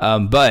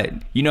 But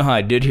you know how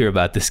I did hear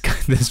about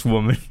this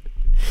woman?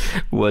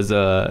 Was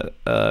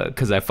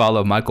because I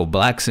follow Michael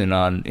Blackson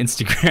on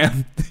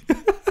Instagram.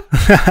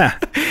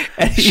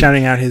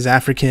 Shouting out his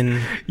African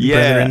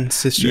brethren,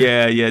 sister.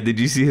 Yeah. Did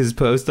you see his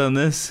post on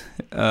this?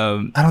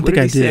 I don't think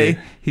I did.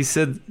 He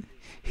said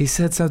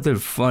something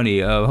funny.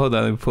 Hold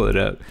on, let me pull it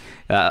up.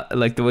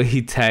 Like the way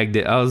he tagged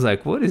it, I was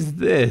like, "What is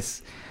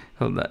this?"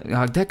 Hold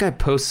on. That guy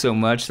posts so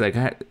much. Like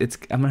I'm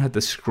gonna have to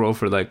scroll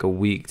for like a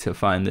week to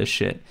find this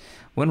shit.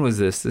 When was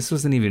this? This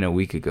wasn't even a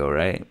week ago,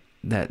 right?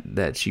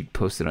 That she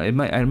posted on. It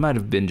might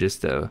have been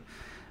just a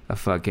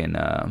fucking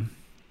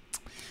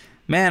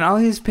man. All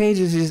his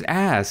pages is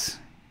ass.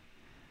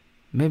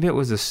 Maybe it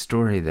was a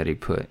story that he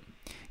put.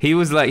 He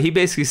was like, he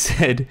basically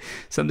said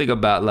something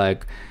about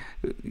like,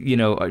 you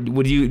know,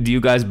 do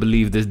you guys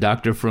believe this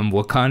doctor from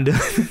Wakanda?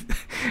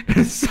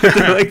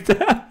 Something like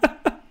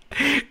that.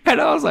 And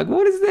I was like,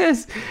 what is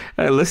this?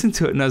 And I listened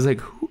to it and I was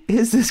like, who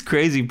is this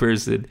crazy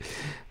person?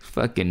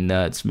 Fucking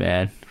nuts,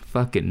 man.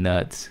 Fucking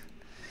nuts.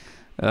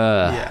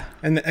 Yeah,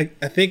 and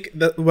I think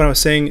that what I was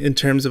saying in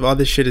terms of all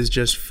this shit is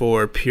just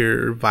for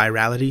pure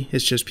virality.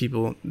 It's just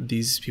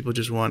these people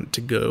just want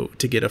to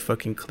get a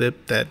fucking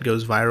clip that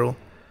goes viral.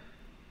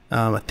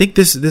 I think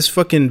this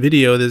fucking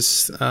video,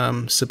 this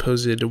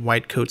supposed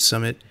white coat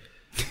summit,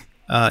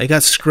 it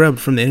got scrubbed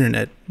from the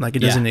internet. Like it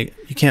doesn't,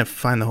 you can't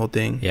find the whole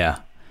thing. Yeah.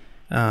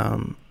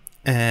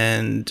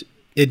 And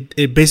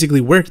it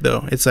basically worked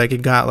though. It's like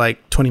it got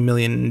like 20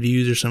 million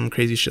views or some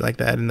crazy shit like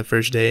that in the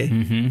first day.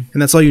 And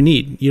that's all you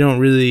need. You don't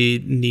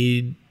really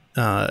need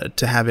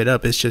to have it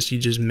up. It's just, you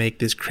just make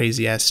this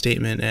crazy ass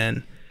statement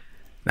and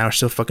now we're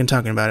still fucking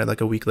talking about it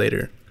like a week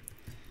later.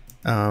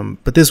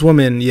 But this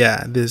woman,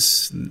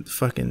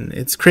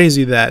 it's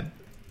crazy that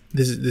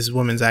this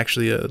woman's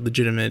actually a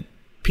legitimate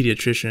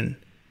pediatrician.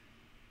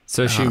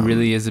 So she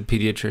really is a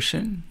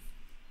pediatrician?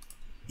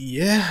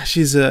 Yeah,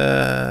 she's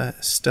a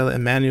Stella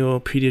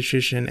Emanuel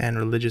pediatrician and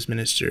religious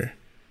minister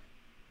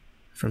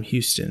from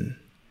Houston.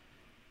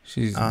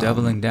 She's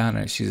doubling down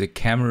on it. She's a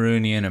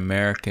Cameroonian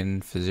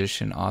American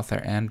physician,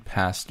 author, and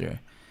pastor.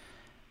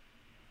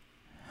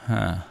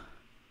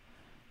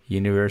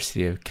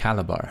 University of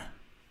Calabar.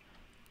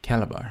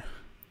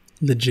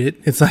 Legit.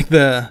 It's like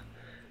the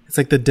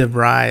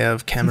DeVry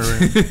of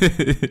Cameroon.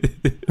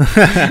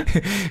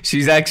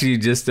 She's actually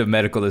just a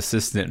medical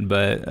assistant,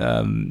 but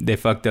they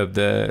fucked up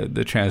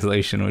the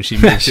translation when she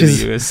moved to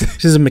the US.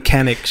 She's a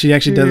mechanic. She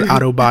actually does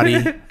auto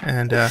body,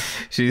 and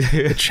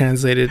it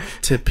translated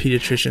to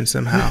pediatrician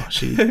somehow.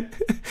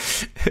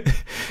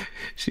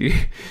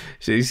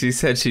 She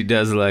said she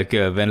does like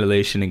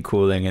ventilation and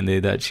cooling, and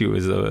they thought she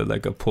was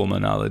like a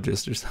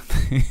pulmonologist or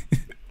something.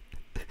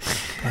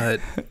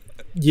 But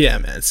yeah,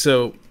 man.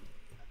 So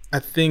I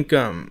think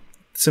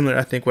similar.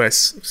 I think what I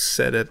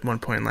said at one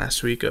point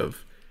last week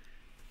of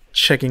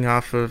checking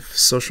off of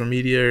social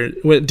media.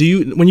 What do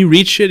you, when you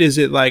read shit? Is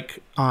it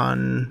like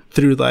on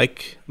through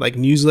like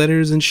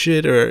newsletters and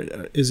shit,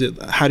 or is it,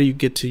 how do you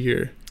get to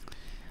your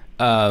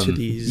to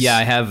these? Yeah,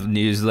 I have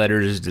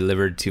newsletters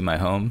delivered to my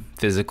home,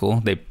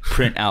 physical. They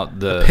print out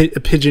the a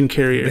pigeon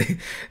carrier.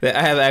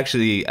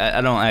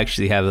 I don't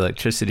actually have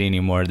electricity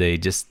anymore. They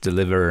just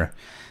deliver.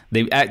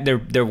 They're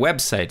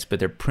websites, but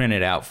they're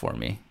printed out for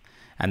me,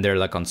 and they're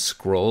like on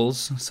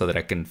scrolls, so that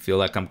I can feel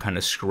like I'm kind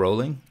of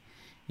scrolling,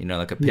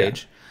 like a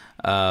page.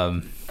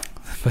 Yeah.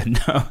 But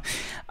no,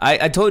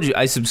 I told you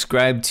I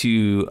subscribe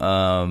to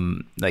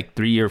like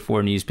 3 or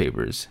 4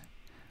 newspapers,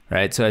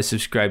 right? So I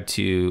subscribe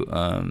to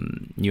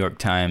New York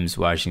Times,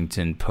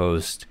 Washington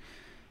Post,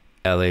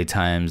 LA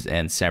Times,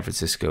 and San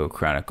Francisco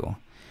Chronicle,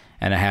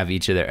 and I have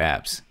each of their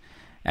apps,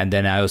 and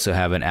then I also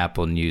have an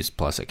Apple News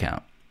Plus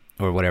account,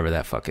 or whatever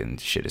that fucking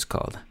shit is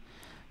called.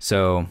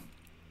 So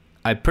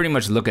I pretty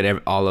much look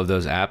at all of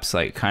those apps,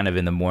 like kind of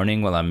in the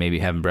morning while I'm maybe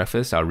having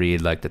breakfast. I'll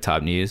read like the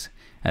top news,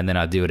 and then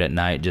I'll do it at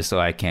night just so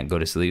I can't go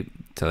to sleep,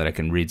 so that I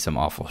can read some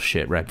awful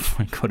shit right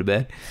before I go to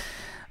bed.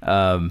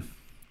 And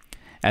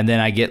then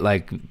I get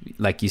like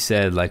you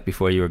said, like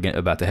before you were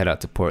about to head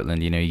out to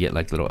Portland, you get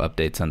like little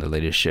updates on the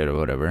latest shit or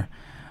whatever.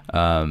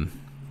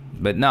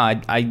 But no,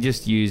 I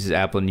just use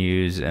Apple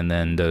News and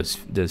then those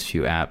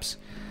few apps.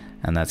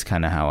 And that's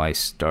kind of how I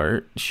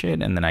start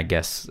shit. And then I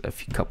guess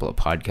couple of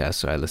podcasts.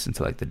 So I listen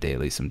to like the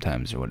daily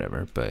sometimes or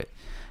whatever. But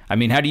I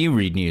mean, how do you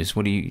read news?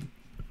 What do you,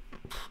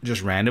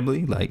 just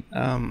randomly? Like,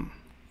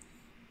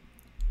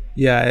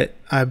 yeah,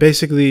 I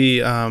basically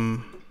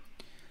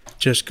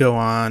just go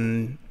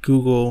on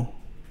Google,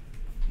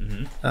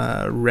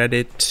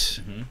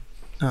 Reddit,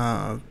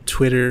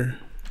 Twitter,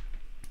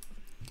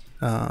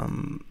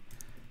 and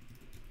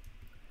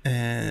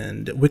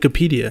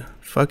Wikipedia.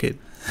 Fuck it.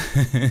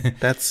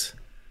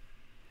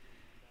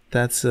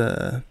 That's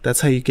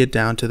how you get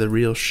down to the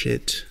real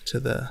shit, to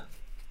the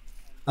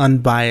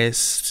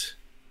unbiased,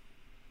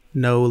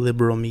 no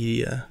liberal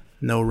media,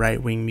 no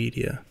right-wing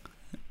media,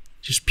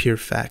 just pure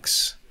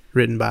facts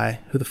written by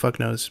who the fuck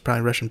knows,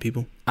 probably Russian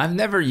people. I've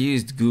never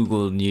used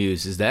Google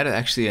News. Is that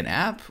actually an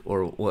app,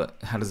 or what?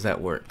 How does that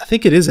work? I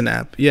think it is an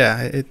app.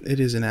 Yeah, it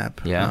is an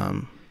app.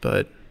 Yeah.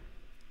 But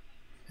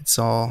it's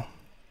all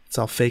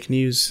fake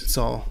news. It's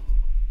all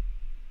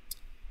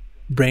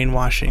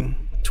brainwashing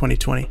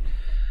 2020.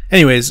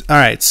 Anyways, all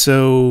right,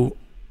 so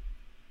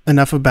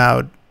enough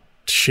about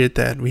shit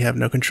that we have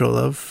no control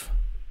of.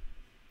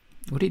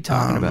 What are you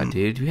talking about,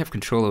 dude? We have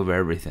control over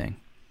everything.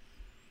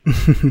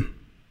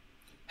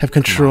 Have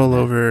control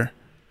over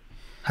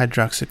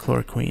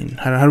hydroxychloroquine.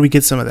 How do we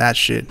get some of that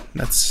shit?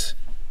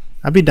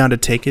 I'd be down to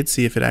take it,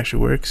 see if it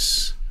actually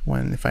works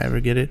if I ever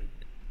get it.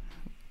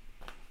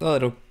 Well,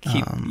 it'll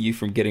keep you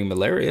from getting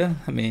malaria.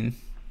 I mean,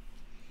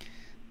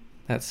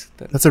 that's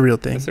a real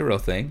thing. That's a real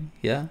thing,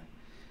 yeah.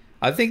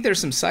 I think there's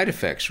some side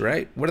effects,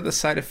 right? What are the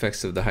side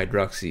effects of the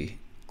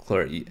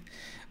hydroxychloroquine?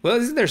 Well,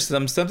 isn't there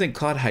something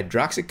called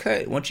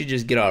hydroxycut? Won't you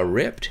just get all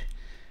ripped?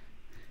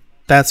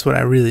 That's what I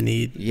really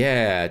need.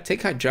 Yeah,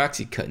 take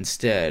hydroxycut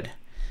instead.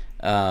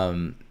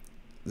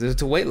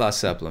 It's a weight loss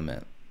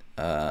supplement.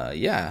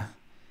 Yeah,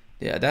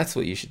 that's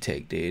what you should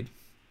take, dude.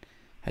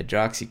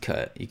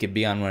 Hydroxycut. You could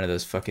be on one of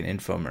those fucking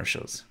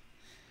infomercials,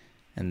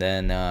 and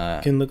then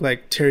you can look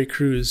like Terry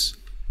Crews.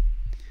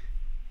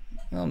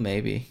 Well,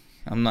 maybe.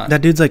 I'm not.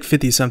 That dude's like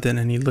 50 something,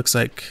 and he looks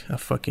like a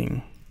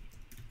fucking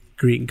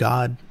Greek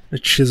god, a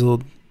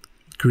chiseled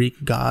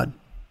Greek god.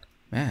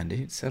 Man,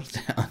 dude, settle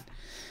down.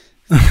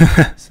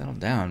 Settle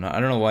down. I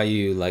don't know why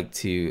you like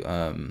to,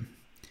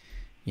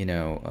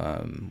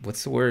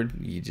 what's the word?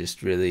 You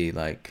just really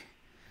like,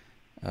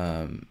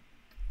 when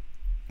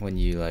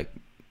you like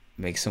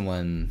make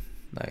someone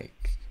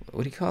like,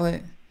 what do you call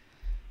it?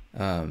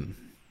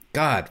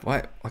 God,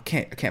 why I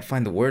can't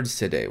find the words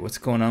today. What's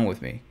going on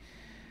with me?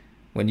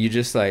 When you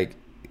just like,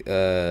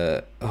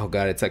 oh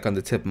God, it's like on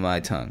the tip of my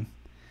tongue.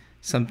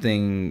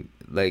 Something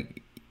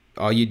like,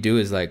 all you do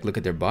is like look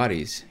at their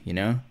bodies, you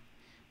know?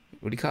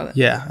 What do you call it?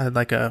 Yeah,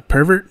 like a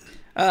pervert?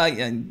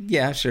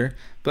 Yeah, sure.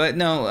 But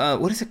no,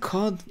 what is it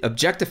called?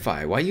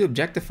 Objectify. Why are you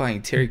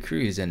objectifying Terry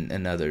Crews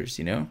and others,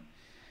 you know?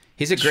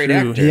 He's a great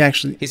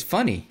actor. He's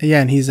funny.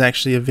 Yeah, and he's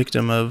actually a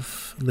victim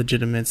of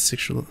legitimate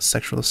sexual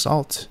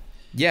assault.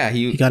 Yeah,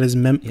 he got his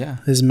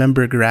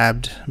member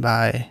grabbed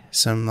by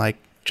some like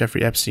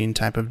Jeffrey Epstein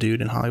type of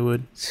dude in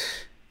Hollywood.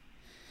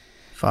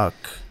 Fuck.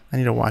 I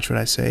need to watch what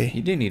I say.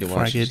 You do need to watch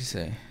what you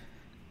say.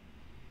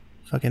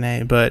 Fucking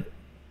A. But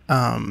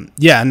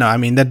yeah, no, I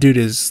mean that dude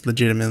is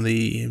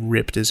legitimately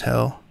ripped as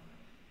hell.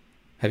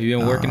 Have you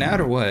been working out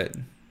or what?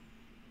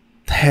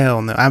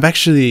 Hell no. I've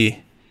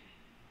actually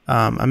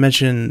I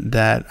mentioned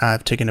that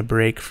I've taken a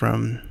break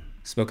from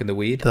smoking the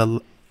weed.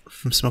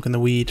 From smoking the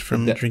weed,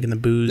 from drinking the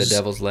booze. The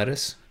devil's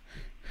lettuce.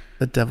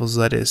 The devil's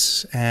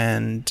lettuce,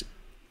 and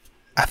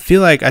I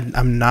feel like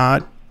I'm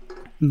not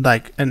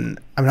like, and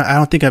I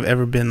don't think I've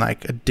ever been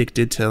like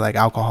addicted to like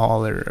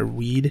alcohol or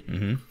weed,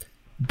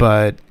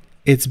 but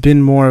it's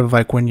been more of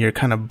like when you're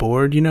kind of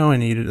bored, you know,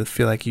 and you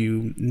feel like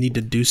you need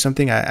to do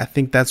something. I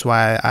think that's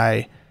why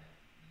I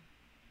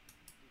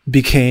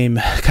became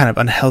kind of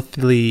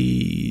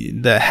unhealthily,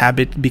 the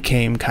habit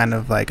became kind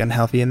of like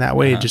unhealthy in that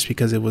way, just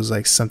because it was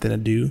like something to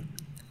do.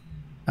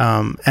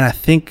 And I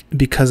think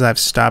because I've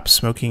stopped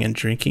smoking and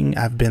drinking,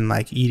 I've been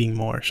like eating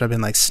more. So I've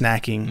been like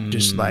snacking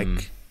just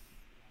like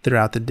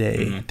throughout the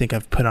day. I think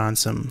I've put on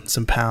some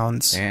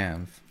pounds.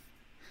 Damn.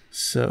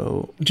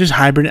 So just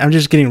hybrid. I'm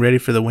just getting ready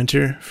for the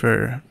winter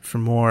for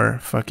more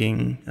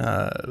fucking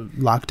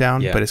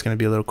lockdown, but it's going to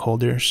be a little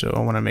colder. So I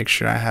want to make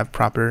sure I have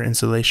proper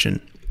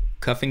insulation.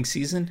 Cuffing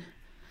season?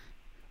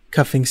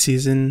 Cuffing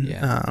season.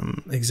 Yeah.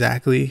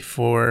 Exactly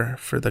for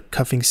the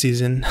cuffing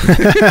season.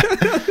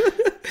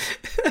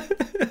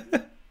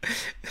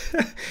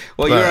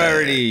 Well,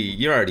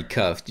 you're already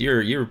cuffed.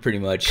 You're pretty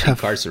much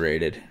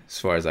incarcerated, as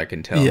far as I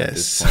can tell.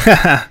 Yes, at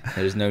this point.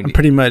 There's no. I'm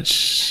pretty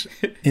much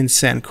in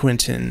San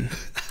Quentin,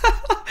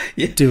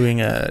 doing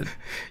a.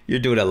 You're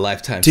doing a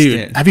lifetime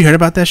stint. Have you heard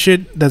about that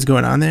shit that's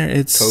going on there?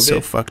 It's COVID?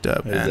 So fucked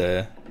up,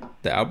 man.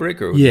 The outbreak,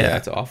 or yeah,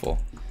 it's awful.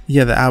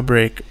 Yeah, the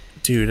outbreak,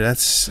 dude.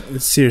 It's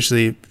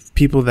seriously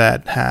people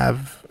that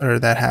have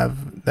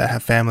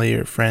family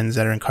or friends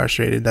that are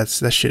incarcerated. That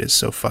shit is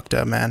so fucked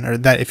up, man. Or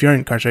that if you're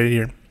incarcerated,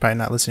 you're probably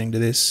not listening to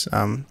this.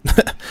 I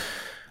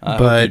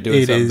hope you're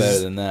doing something better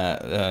than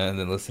that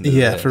than listening to this.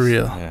 Yeah, for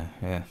real.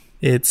 Yeah.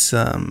 It's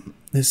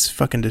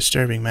fucking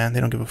disturbing, man. They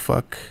don't give a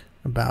fuck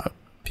about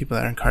people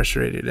that are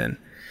incarcerated, and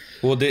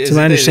to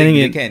my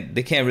understanding,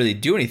 they can't really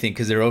do anything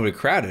because they're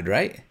overcrowded,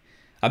 right?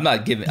 I'm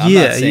not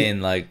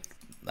saying like.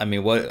 I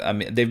mean,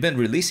 they've been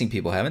releasing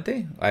people, haven't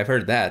they? I've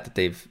heard that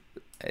they've.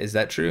 Is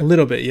that true? A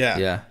little bit, yeah.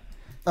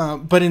 Yeah.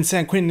 But in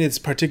San Quentin, it's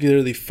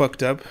particularly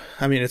fucked up.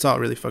 I mean, it's all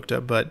really fucked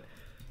up, but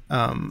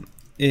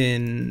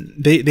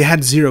they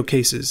had 0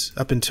 cases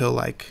up until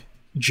like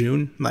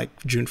June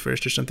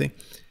 1st or something.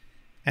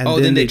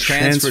 And then they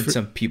transferred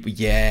some people.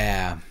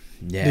 Yeah.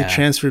 They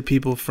transferred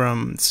people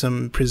from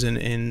some prison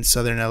in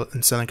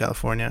Southern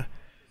California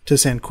to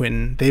San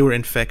Quentin. They were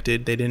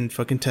infected. They didn't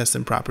fucking test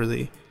them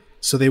properly.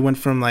 So they went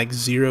from like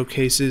 0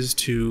 cases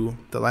to,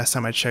 the last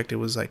time I checked, it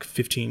was like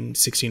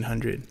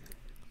 1,600.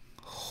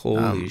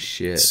 Holy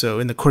shit. So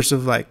in the course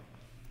of like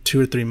 2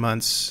 or 3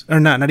 months, or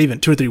not even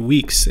 2 or 3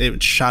 weeks,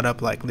 it shot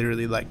up like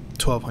literally like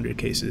 1,200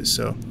 cases.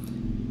 So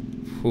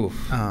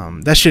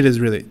that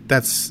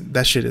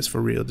shit is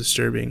for real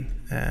disturbing.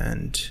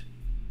 And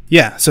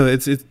yeah, so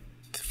it's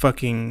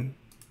fucking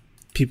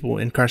people.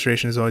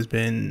 Incarceration has always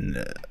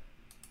been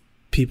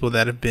people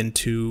that have been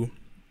too.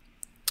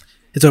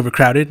 It's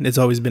overcrowded. It's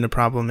always been a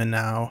problem, and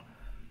now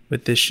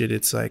with this shit,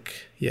 it's like,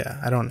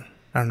 yeah, I don't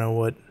know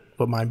what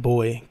my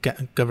boy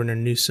Governor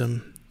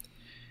Newsom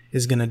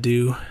is gonna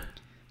do.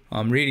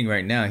 I'm reading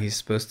right now. He's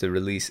supposed to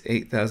release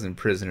 8,000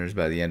 prisoners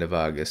by the end of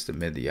August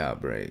amid the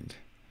outbreak.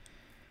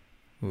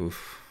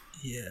 Oof.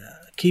 Yeah,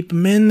 keep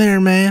them in there,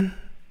 man.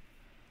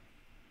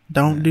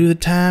 Don't do the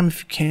time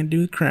if you can't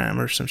do the crime,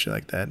 or some shit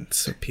like that.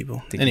 So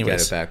people. I think you got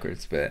it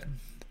backwards, but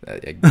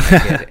I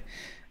get it.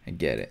 I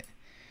get it.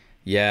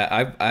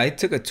 Yeah, I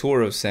took a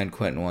tour of San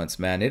Quentin once,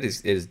 man. It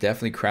is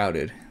definitely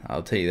crowded.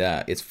 I'll tell you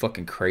that. It's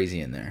fucking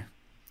crazy in there.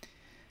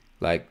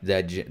 Like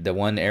the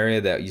one area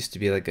that used to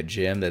be like a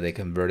gym that they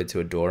converted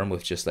to a dorm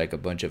with just like a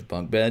bunch of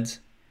bunk beds.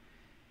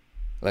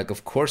 Like,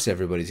 of course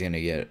everybody's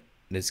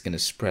gonna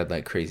spread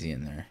like crazy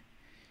in there.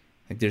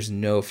 Like, there's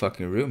no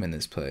fucking room in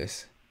this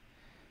place.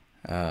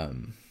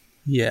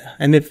 Yeah,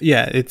 and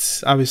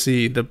it's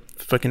obviously the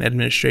fucking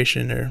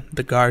administration or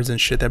the guards and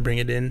shit that bring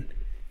it in.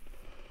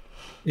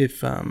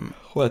 If or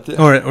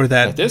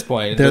that at this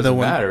point it doesn't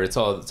matter. It's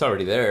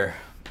already there.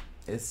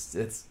 It's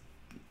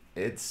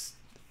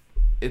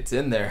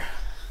in there.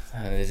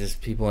 There's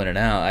just people in and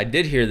out. I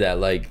did hear that,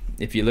 like,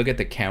 if you look at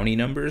the county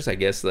numbers, I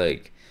guess,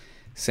 like,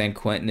 San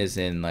Quentin is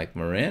in, like,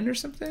 Marin or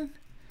something.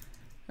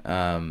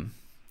 And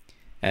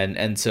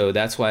so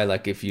that's why,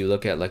 like, if you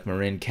look at, like,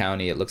 Marin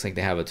County, it looks like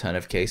they have a ton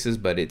of cases,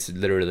 but it's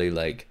literally,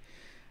 like,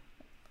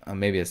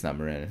 maybe it's not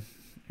Marin.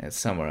 It's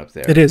somewhere up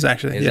there. It is,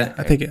 actually.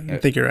 I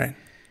think you're right.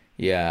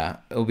 Yeah.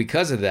 Well,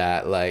 because of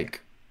that,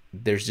 like,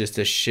 there's just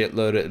a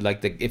shitload of,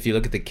 like, if you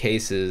look at the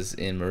cases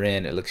in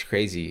Marin, it looks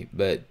crazy,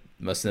 but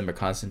most of them are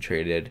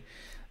concentrated,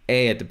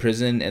 A, at the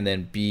prison, and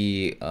then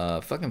B,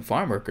 fucking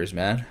farm workers,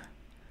 man.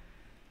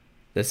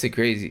 That's the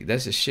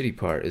shitty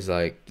part, is,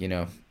 like, you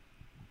know,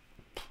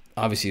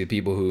 obviously the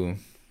people who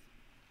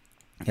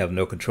have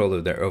no control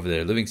over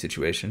their living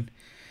situation.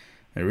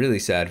 And really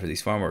sad for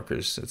these farm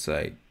workers. It's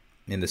like,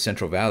 in the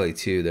Central Valley,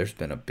 too, there's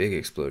been a big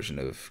explosion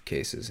of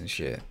cases and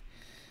shit.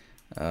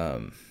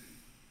 But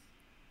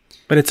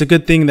it's a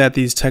good thing that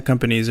these tech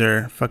companies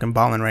are fucking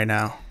balling right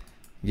now.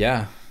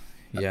 Yeah.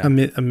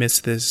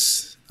 Amidst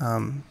this,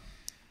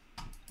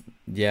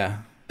 yeah,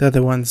 they're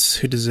the ones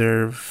who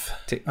deserve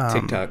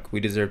TikTok. We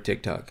deserve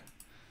TikTok.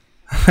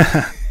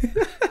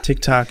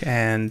 TikTok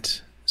and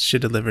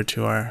shit delivered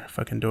to our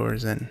fucking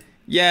doors. And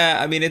yeah,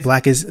 I mean, it's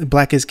Black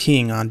is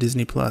King on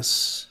Disney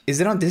Plus. Is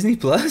it on Disney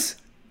Plus?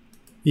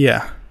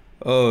 Yeah.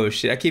 Oh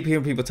shit! I keep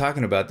hearing people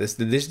talking about this.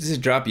 Did this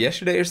just drop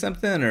yesterday or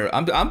something? Or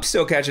I'm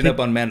still catching up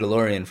on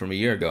Mandalorian from a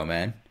year ago,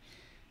 man.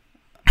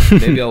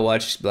 Maybe I'll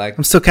watch Black.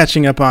 I'm still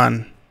catching up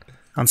on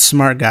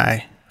Smart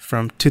Guy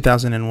from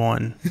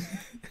 2001.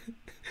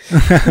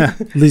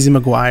 Lizzie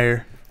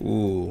McGuire.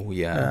 Ooh,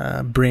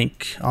 yeah.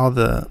 Brink, all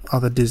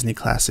the Disney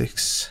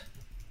classics.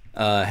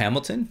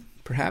 Hamilton,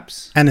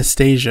 perhaps.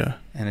 Anastasia.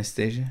 I'm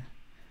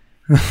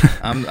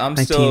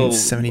still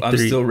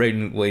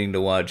waiting to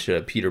watch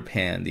Peter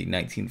Pan, the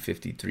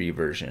 1953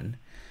 version.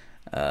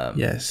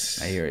 Yes.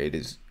 I hear it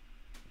is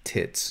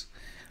tits,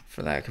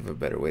 for lack of a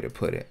better way to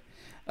put it.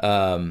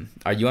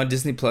 Are you on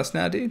Disney Plus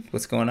now, dude?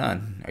 What's going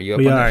on? Are you up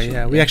on that shit?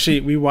 Yeah.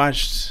 We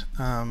watched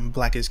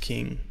Black is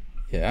King.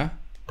 Yeah.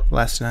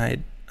 Last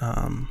night.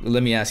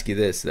 Let me ask you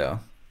this though: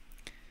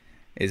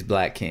 is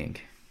Black King?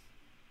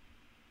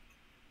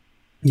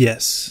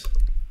 Yes.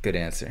 Good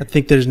answer. I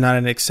think there's not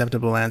an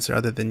acceptable answer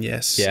other than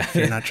yes. Yeah. If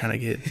you're not trying to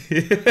get.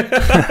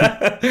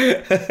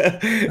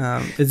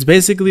 It's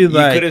basically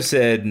like you could have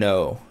said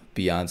no.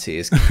 Beyonce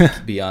is king.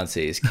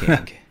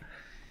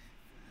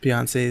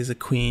 Beyonce is a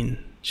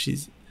queen.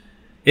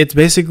 It's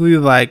basically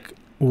like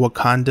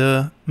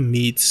Wakanda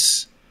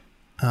meets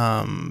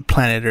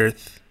planet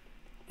Earth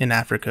in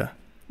Africa.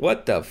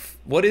 What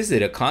what is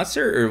it? A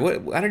concert or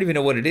what? I don't even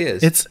know what it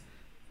is.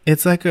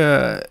 It's like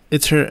the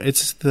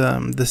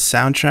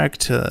soundtrack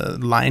to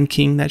Lion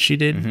King that she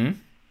did. Mm-hmm.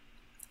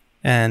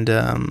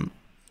 And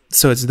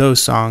so it's those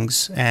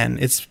songs, and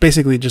it's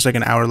basically just like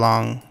an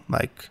hour-long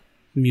like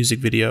music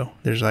video.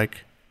 There's like,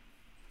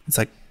 it's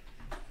like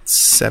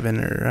 7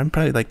 or I'm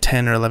probably like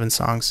 10 or 11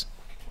 songs.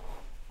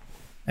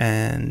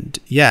 And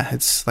yeah,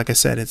 it's like I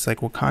said, it's like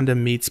Wakanda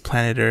meets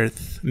planet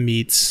Earth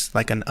meets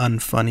like an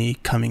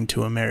unfunny Coming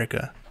to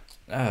America.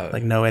 Oh.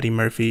 Like no Eddie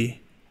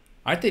Murphy.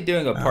 Aren't they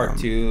doing a part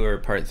 2 or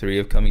part 3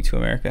 of Coming to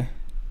America?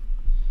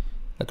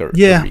 Like but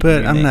remake?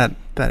 I'm not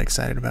that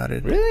excited about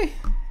it. Really?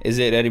 Is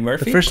it Eddie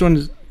Murphy? The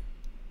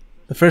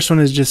first one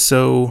is just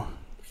so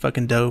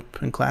fucking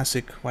dope and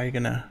classic. Why are you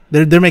gonna?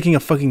 They're making a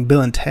fucking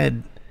Bill and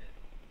Ted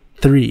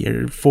 3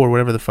 or 4,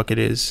 whatever the fuck it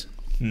is.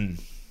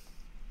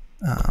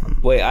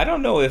 Wait, I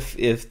don't know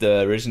if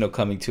the original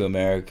Coming to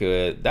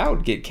America, that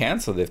would get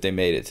canceled if they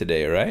made it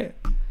today, right?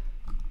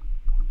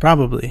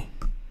 Probably.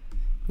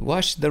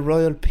 Wash the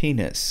royal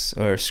penis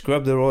or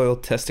scrub the royal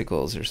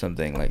testicles or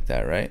something like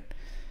that, right?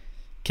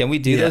 Can we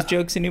do those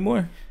jokes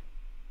anymore?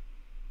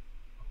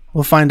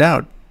 We'll find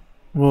out.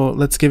 Well,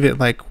 let's give it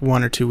like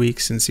 1 or 2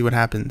 weeks and see what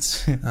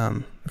happens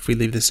if we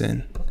leave this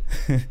in,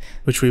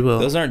 which we will.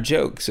 Those aren't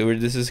jokes. So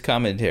this is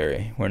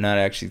commentary. We're not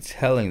actually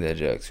telling the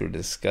jokes. We're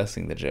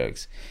discussing the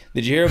jokes.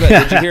 Did you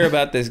hear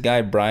about this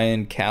guy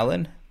Bryan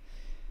Callen?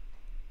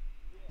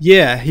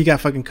 Yeah, he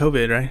got fucking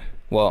COVID, right?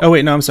 Well, oh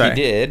wait, no, I'm sorry.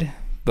 He did,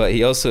 but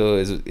he also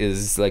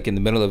is like in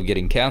the middle of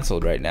getting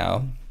canceled right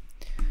now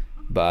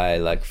by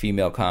like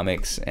female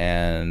comics,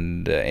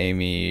 and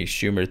Amy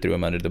Schumer threw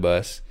him under the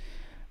bus.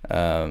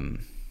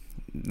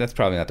 That's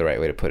probably not the right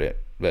way to put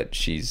it, but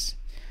she's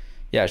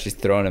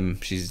throwing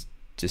him. She's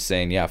just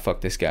saying, yeah,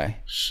 fuck this guy.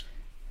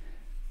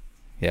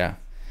 Yeah.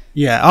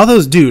 All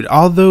those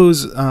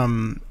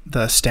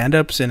the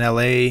stand-ups in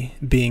LA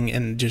being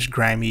in just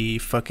grimy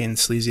fucking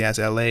sleazy ass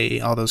LA,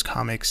 all those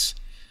comics,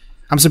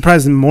 I'm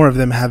surprised more of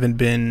them haven't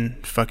been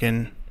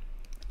fucking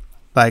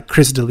like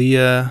Chris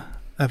D'Elia.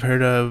 I've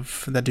heard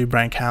of that dude,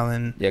 Bryan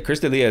Callen. Yeah, Chris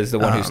D'Elia is the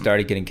one who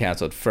started getting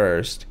canceled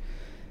first,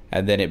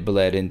 and then it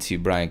bled into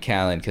Bryan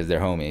Callen because they're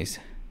homies.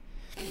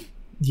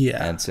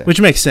 Yeah,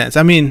 which makes sense.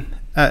 I mean,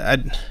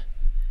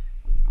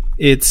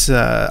 it's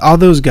all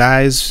those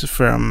guys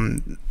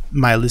from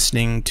my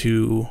listening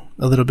to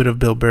a little bit of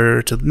Bill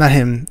Burr to not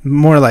him,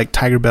 more like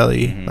Tiger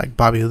Belly, like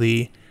Bobby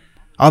Lee.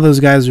 All those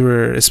guys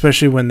were,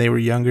 especially when they were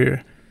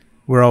younger,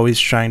 were always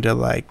trying to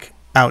like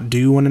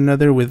outdo one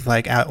another with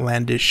like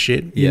outlandish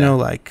shit. You know,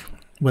 like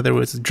whether it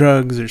was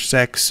drugs or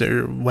sex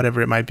or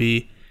whatever it might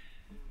be,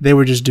 they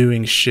were just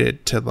doing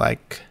shit to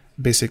like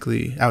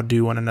basically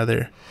outdo one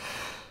another.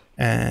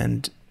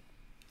 And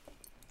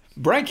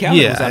Brian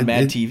Callen was on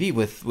Mad TV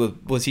with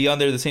was he on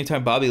there the same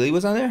time Bobby Lee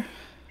was on there?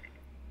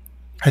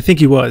 I think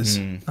he was.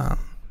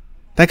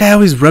 That guy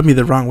always rubbed me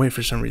the wrong way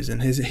for some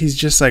reason. He's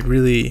just like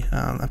really.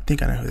 I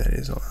think I know who that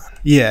is. Hold on.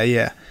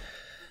 Yeah.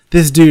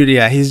 This dude,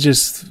 he's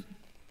just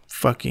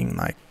fucking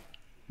like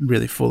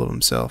really full of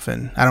himself,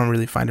 and I don't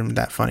really find him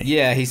that funny.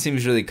 Yeah, he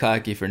seems really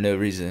cocky for no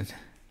reason.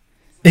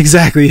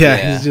 Exactly.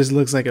 Yeah. He just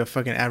looks like a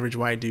fucking average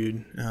white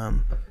dude.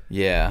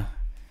 Yeah.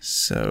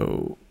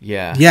 So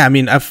I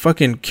mean, I'm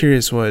fucking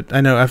curious what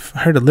I know. I've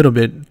heard a little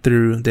bit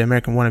through the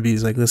American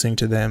Wannabes, like listening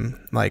to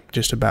them, like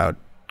just about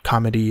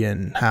comedy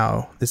and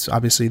how it's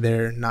obviously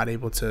they're not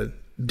able to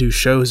do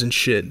shows and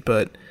shit.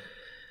 But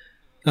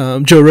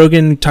Joe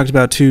Rogan talked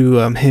about too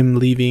him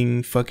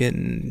leaving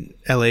fucking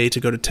LA to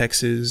go to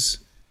Texas.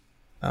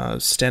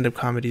 Stand-up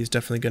comedy is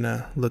definitely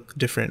gonna look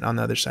different on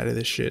the other side of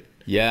this shit.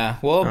 Yeah,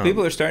 well,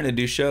 people are starting to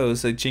do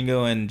shows. Like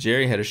Chingo and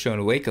Jerry had a show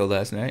in Waco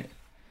last night.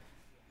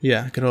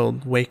 Yeah, good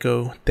old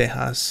Waco,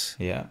 Tejas.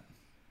 Yeah.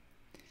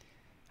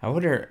 I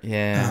wonder,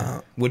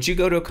 would you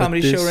go to a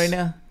comedy show right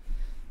now?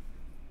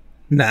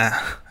 Nah,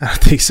 I don't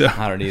think so.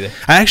 I don't either.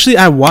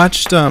 I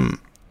watched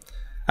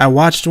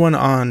one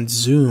on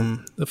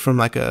Zoom from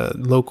like a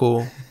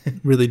local,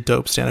 really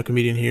dope stand-up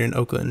comedian here in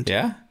Oakland.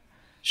 Yeah?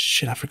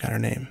 Shit, I forgot her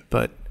name,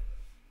 but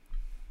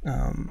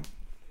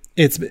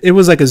it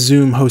was like a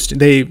Zoom host.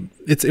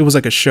 It was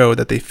like a show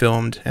that they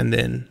filmed and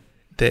then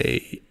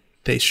they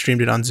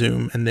streamed it on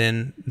Zoom, and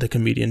then the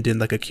comedian did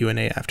like a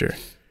Q&A after.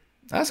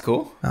 That's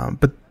cool.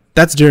 But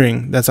that's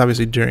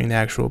obviously during the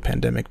actual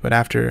pandemic. But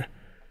after,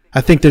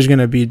 I think there's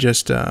gonna be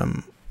just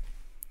I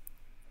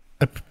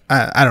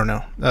don't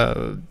know,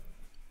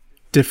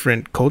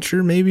 different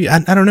culture maybe. I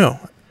don't know.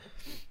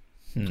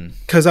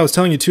 Because I was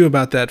telling you too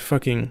about that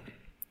fucking.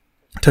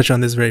 Touch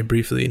on this very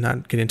briefly,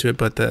 not get into it,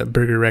 but the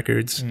Burger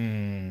Records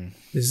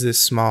is this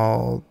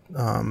small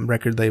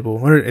record label.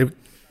 Or it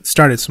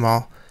started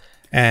small.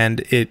 And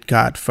it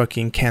got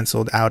fucking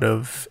canceled out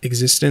of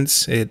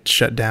existence. It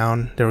shut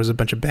down. There was a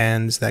bunch of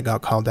bands that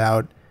got called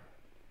out,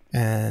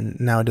 and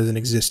now it doesn't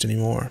exist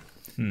anymore.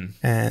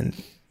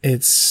 And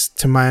it's,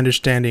 to my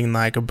understanding,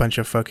 like a bunch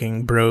of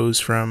fucking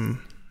bros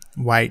from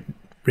white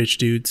rich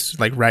dudes,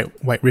 like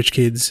white rich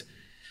kids,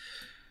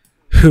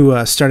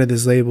 who started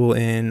this label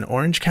in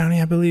Orange County,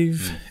 I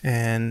believe.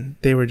 And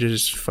they were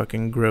just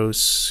fucking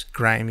gross,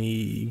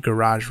 grimy,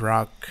 garage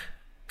rock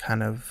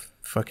kind of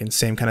fucking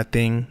same kind of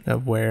thing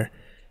of where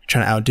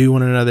trying to outdo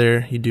one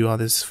another. You do all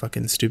this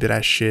fucking stupid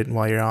ass shit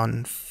while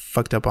you're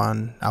fucked up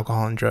on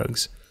alcohol and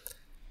drugs.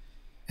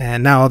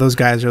 And now all those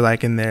guys are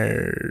like in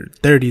their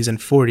 30s and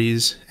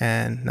 40s,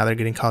 and now they're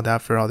getting called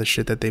out for all the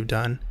shit that they've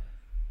done.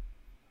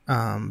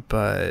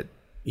 But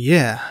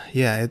yeah,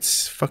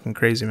 it's fucking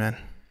crazy, man.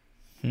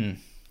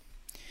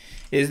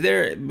 Is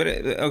there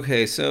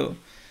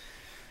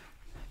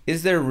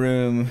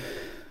room?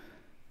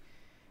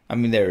 I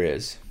mean, there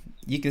is.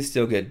 You can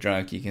still get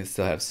drunk, you can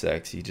still have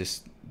sex.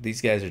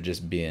 These guys are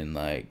just being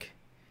like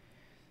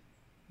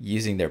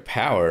using their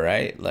power,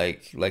 right?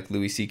 Like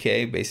Louis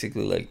C.K.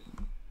 basically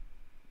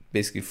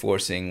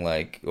forcing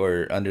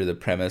or under the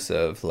premise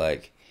of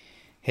like,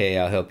 hey,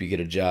 I'll help you get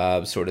a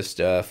job sort of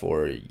stuff,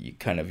 or you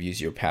kind of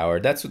use your power.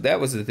 That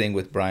was the thing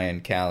with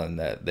Brian Callen,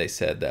 that they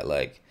said that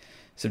like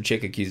some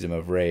chick accused him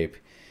of rape,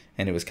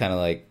 and it was kind of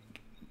like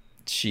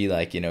she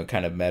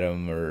kind of met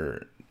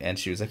him and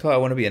she was like, oh, I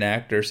want to be an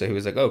actor. So he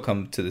was like, oh,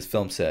 come to this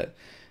film set.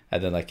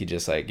 And then he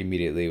just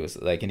immediately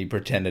was like, and he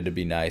pretended to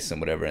be nice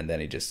and whatever. And then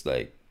he just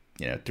threw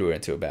her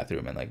into a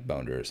bathroom and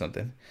boned her or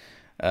something.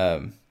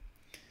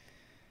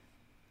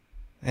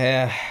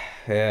 Yeah.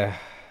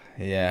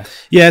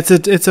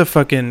 It's a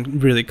fucking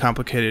really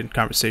complicated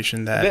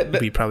conversation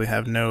that we probably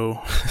have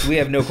no. We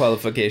have no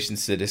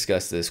qualifications to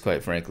discuss this,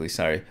 quite frankly.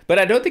 Sorry, but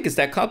I don't think it's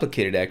that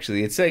complicated.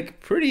 Actually, it's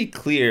pretty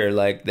clear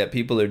that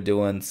people are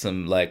doing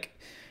some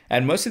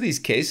and most of these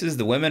cases,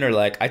 the women are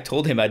like, I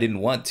told him I didn't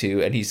want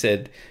to, and he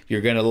said, you're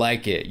gonna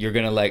like it. You're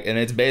gonna like, and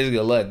it's basically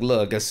like,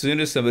 look, as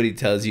soon as somebody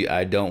tells you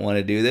I don't want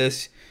to do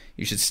this,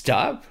 you should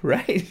stop,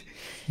 right?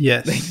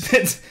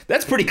 Yes.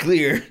 That's pretty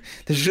clear.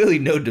 There's really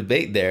no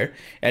debate there.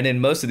 And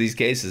in most of these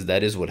cases,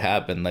 that is what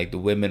happened. Like the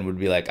women would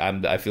be like,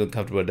 I feel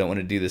uncomfortable, I don't want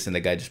to do this, and the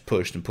guy just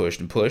pushed and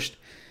pushed and pushed,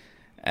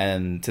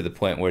 and to the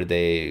point where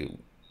they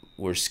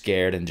were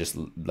scared and just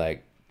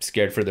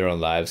scared for their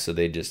own lives, so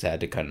they just had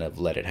to kind of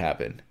let it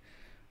happen.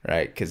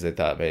 Right, because they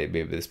thought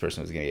maybe this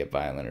person was going to get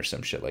violent or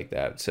some shit like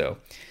that. So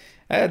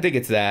I don't think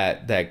it's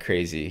that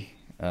crazy.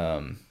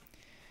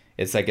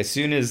 It's as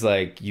soon as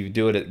you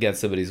do it against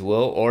somebody's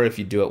will, or if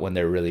you do it when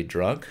they're really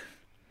drunk,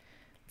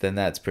 then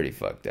that's pretty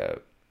fucked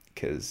up,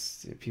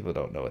 because people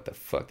don't know what the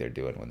fuck they're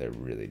doing when they're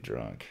really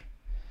drunk.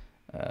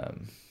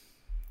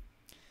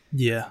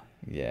 Yeah.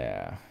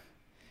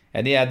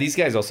 And yeah, these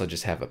guys also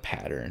just have a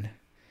pattern.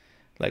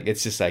 Like,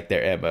 it's just like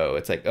their MO.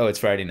 It's like, oh, it's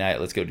Friday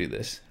night, let's go do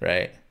this,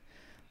 right?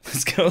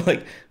 Let's go,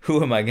 like,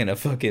 who am I gonna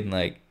fucking,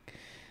 like,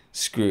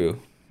 screw?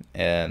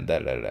 And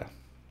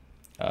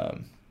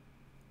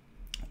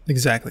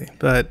Exactly.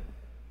 But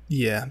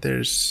yeah,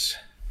 there's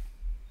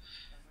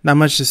not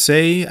much to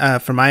say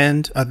from my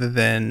end other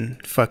than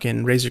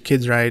fucking raise your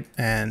kids right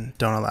and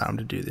don't allow them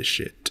to do this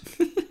shit.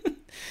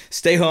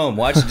 Stay home,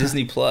 watch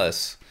Disney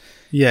Plus.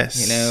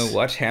 Yes. You know,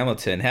 watch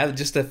Hamilton. Have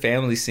just a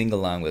family sing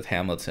along with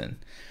Hamilton.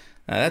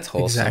 That's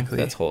wholesome. Exactly.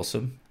 That's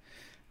wholesome.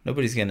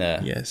 Nobody's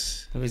gonna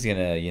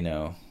you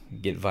know,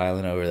 get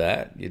violent over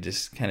that. You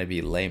just kind of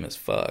be lame as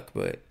fuck.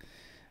 But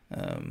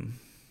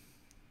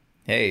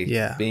hey,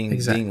 yeah,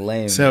 being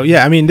lame. So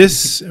yeah, I mean,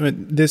 this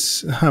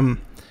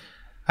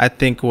I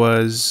think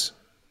was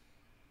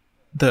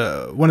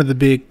one of the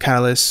big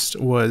catalysts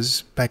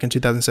was back in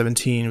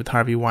 2017 with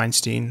Harvey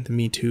Weinstein, the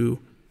Me Too,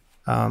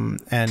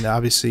 and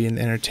obviously in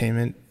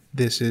entertainment,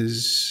 this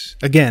is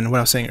again what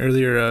I was saying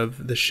earlier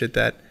of the shit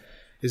that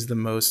is the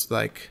most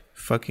like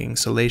fucking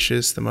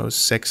salacious, the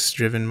most sex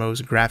driven,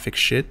 most graphic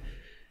shit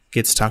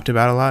gets talked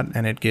about a lot,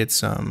 and it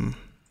gets a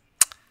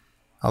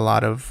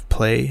lot of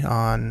play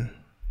on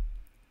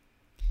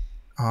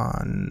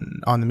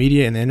the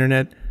media and the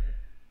internet.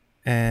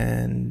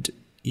 And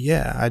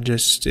yeah,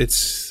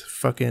 it's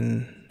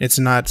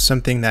not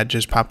something that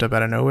just popped up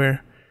out of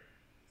nowhere.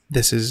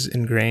 This is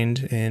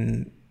ingrained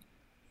in,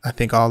 I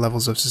think, all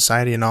levels of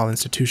society and all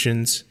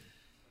institutions.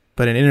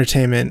 But in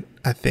entertainment,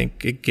 I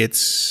think it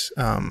gets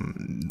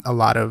a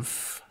lot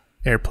of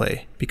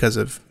airplay because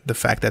of the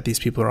fact that these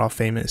people are all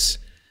famous.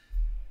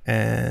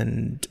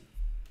 And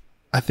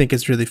I think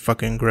it's really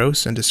fucking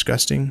gross and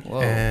disgusting.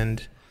 Whoa.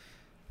 And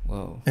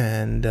Whoa.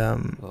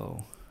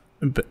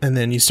 And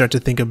then you start to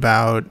think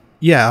about,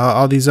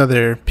 all these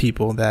other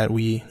people that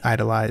we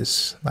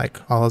idolize,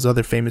 like all those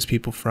other famous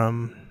people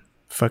from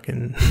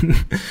fucking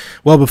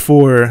well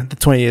before the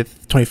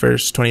 20th,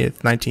 21st, 20th,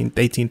 19th,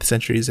 18th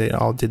centuries. They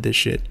all did this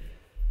shit.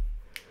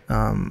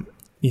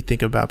 You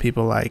think about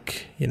people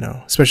like, you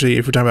know, especially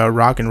if we're talking about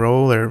rock and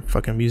roll or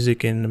fucking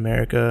music in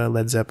America,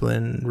 Led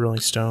Zeppelin,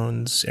 Rolling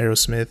Stones,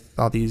 Aerosmith,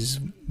 all these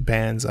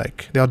bands,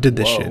 like they all did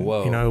this shit.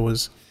 Whoa. You know, it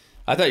was.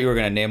 I thought you were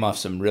gonna name off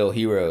some real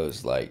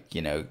heroes like,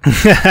 you know,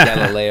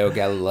 Galileo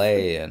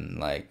Galilei and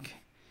like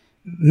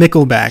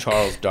Nickelback,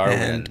 Charles Darwin,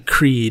 and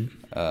Creed.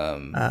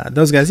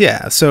 Those guys,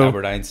 yeah. So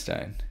Albert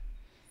Einstein.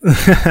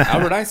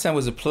 Albert Einstein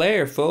was a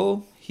player,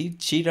 fool. He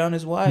cheated on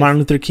his wife. Martin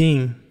Luther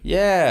King.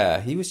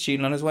 Yeah, he was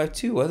cheating on his wife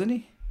too, wasn't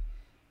he?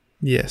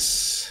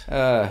 Yes.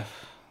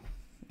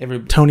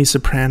 Tony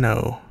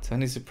Soprano.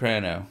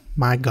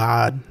 My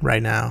God,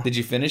 right now. Did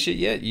you finish it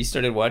yet? You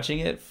started watching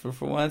it for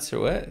once, or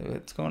what?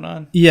 What's going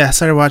on? Yeah, I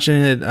started watching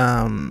it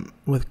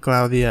with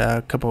Claudia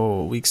a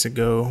couple weeks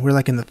ago. We're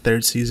like in the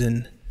third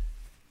season.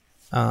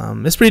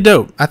 It's pretty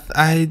dope.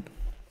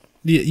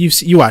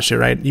 You watched it,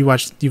 right? You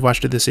watched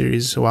it the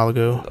series a while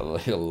ago.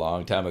 A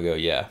long time ago,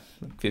 yeah,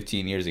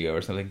 15 years ago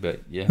or something.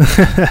 But yeah,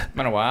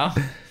 been a while.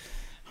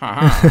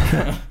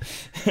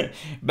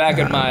 Back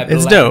in my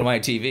black and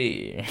white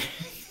TV.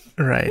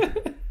 Right.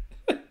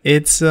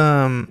 It's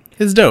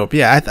dope.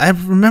 Yeah, I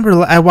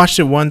remember I watched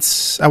it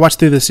once. I watched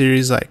through the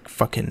series like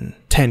fucking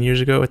 10 years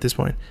ago at this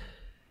point,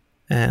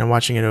 and I'm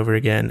watching it over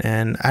again.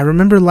 And I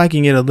remember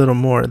liking it a little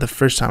more the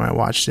first time I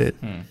watched it.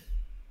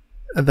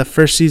 The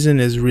first season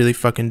is really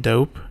fucking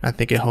dope. I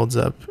think it holds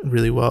up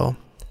really well.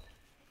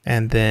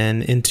 And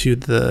then into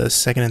the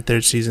second and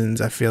third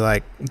seasons, I feel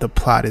like the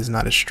plot is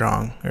not as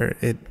strong,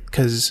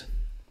 because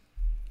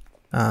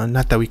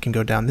not that we can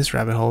go down this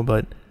rabbit hole,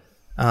 but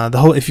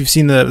if you've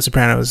seen The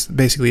Sopranos,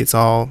 basically it's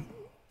all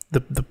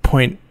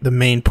the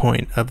main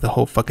point of the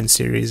whole fucking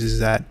series is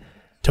that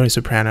Tony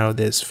Soprano,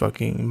 this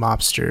fucking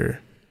mobster,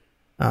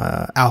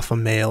 alpha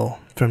male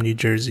from New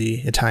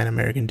Jersey, Italian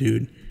American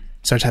dude,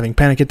 starts having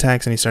panic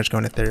attacks and he starts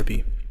going to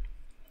therapy.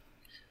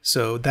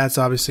 So that's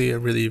obviously a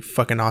really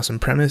fucking awesome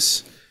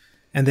premise.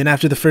 And then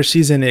after the first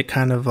season, it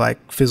kind of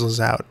like fizzles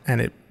out and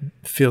it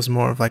feels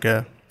more of like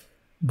a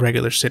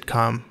regular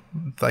sitcom,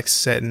 like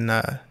set in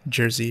a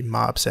Jersey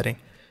mob setting.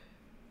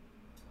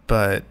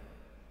 But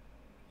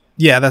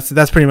yeah, that's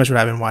pretty much what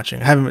I've been watching.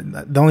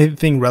 The only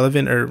thing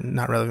relevant, or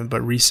not relevant,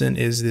 but recent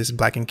is this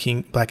Black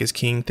is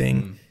King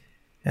thing.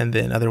 And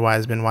then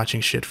otherwise been watching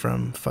shit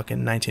from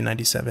fucking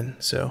 1997.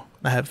 So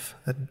I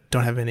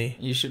don't have any.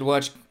 You should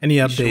watch any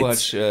updates. You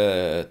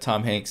should watch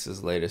Tom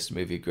Hanks' latest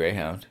movie,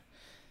 Greyhound.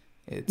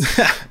 It's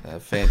a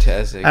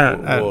fantastic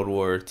World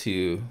War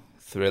II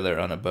thriller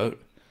on a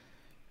boat.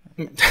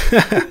 I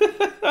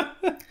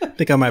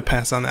think I might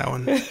pass on that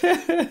one.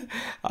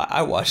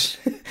 I watched.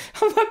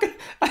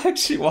 I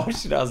actually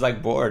watched it. I was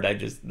like bored.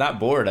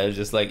 Not bored. I was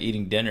just like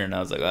eating dinner, and I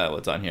was like, "Oh,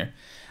 what's on here?"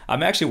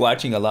 I'm actually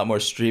watching a lot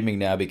more streaming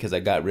now because I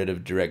got rid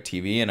of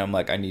DirecTV, and I'm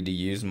like, I need to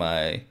use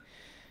my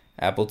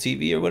Apple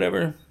TV or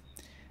whatever.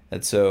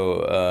 And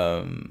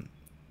so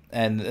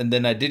And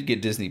then I did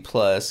get Disney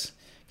Plus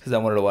because I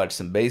wanted to watch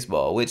some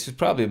baseball, which is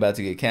probably about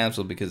to get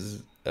canceled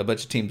because a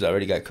bunch of teams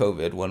already got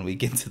COVID 1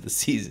 week into the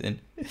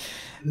season.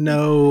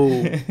 No.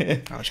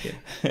 I was kidding.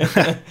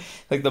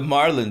 Like the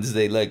Marlins,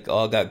 they like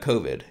all got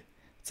COVID.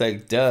 It's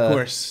like, duh. Of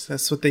course.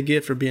 That's what they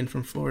get for being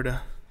from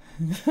Florida.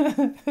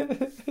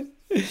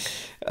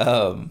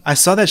 I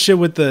saw that shit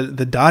with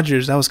the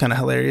Dodgers. That was kind of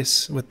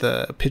hilarious with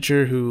the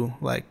pitcher who,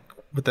 like,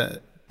 with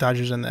the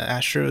Dodgers and the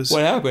Astros.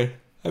 What happened?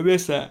 I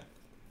missed that.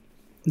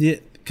 Yeah,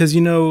 because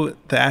you know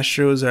the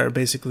Astros are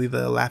basically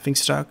the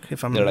laughingstock,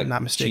 if I'm like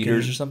not mistaken.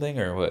 Cheaters or something,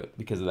 or what?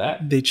 Because of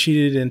that? They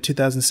cheated in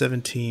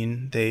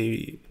 2017.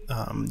 They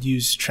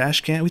used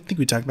trash cans. We think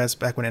we talked about this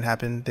back when it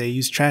happened. They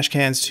used trash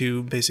cans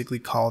to basically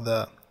call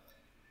the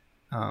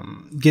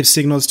give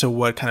signals to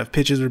what kind of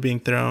pitches were being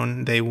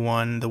thrown. They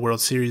won the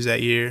World Series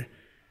that year.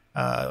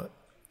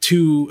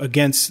 2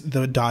 against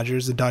the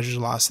Dodgers. The Dodgers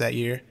lost that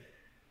year.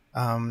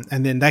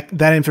 And then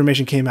that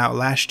information came out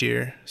last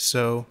year.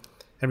 So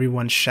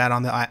everyone shat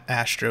on the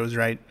Astros,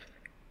 right?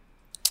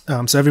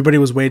 So everybody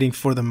was waiting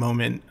for the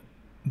moment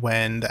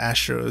when the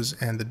Astros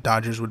and the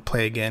Dodgers would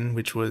play again,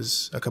 which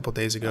was a couple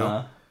days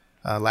ago,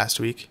 last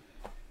week.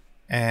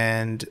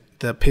 And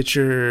the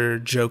pitcher,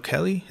 Joe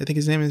Kelly, I think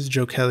his name is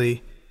Joe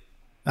Kelly.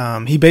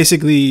 He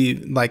basically,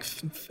 like,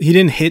 he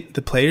didn't hit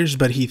the players,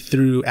 but he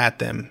threw at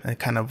them and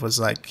kind of was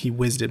like, he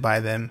whizzed it by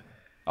them.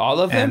 All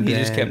of them? He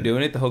just kept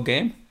doing it the whole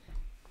game?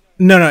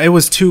 No, it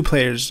was 2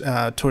 players.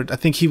 I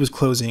think he was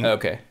closing.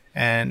 Okay.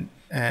 And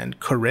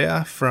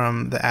Correa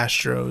from the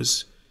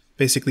Astros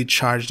basically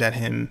charged at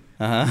him.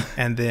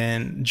 And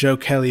then Joe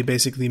Kelly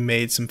basically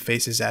made some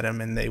faces at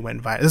him and they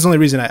went viral. That's the only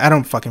reason I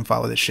don't fucking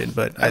follow this shit.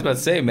 But I was about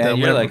to say, man,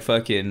 you're like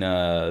fucking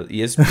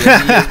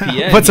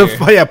ESPN. What's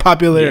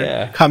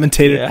popular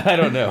commentator? Yeah, I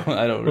don't know.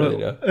 I don't really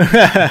know.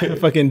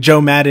 Fucking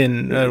Joe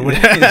Madden.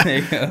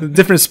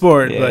 Different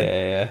sport.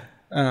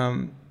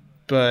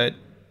 But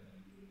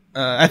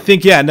I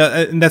think,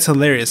 that's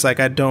hilarious. Like,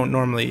 I don't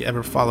normally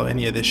ever follow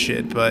any of this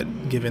shit,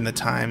 but given the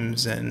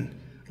times and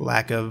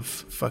lack of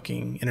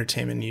fucking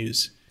entertainment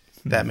news,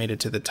 that made it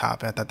to the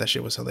top. I thought that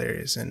shit was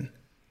hilarious. And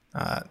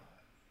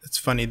it's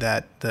funny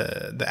that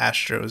the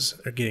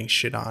Astros are getting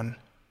shit on.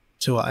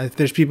 So if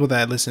there's people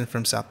that listen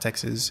from South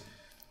Texas,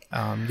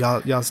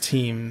 y'all's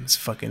team's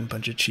fucking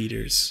bunch of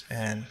cheaters.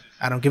 And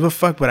I don't give a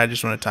fuck, but I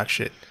just want to talk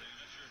shit.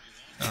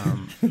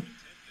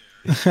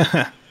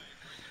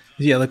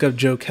 Yeah, look up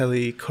Joe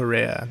Kelly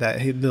Correa.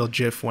 That little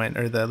GIF went,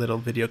 or the little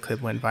video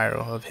clip went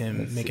viral of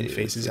him making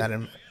faces at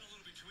him.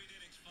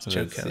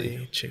 Joe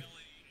Kelly.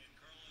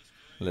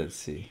 Let's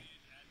see.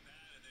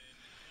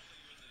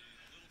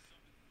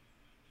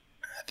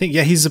 I think,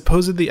 he's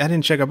supposedly, I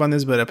didn't check up on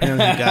this, but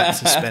apparently he got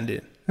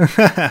suspended.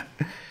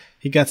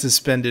 He got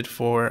suspended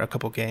for a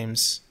couple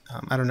games.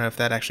 I don't know if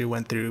that actually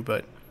went through,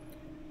 but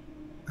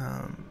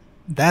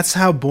that's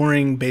how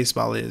boring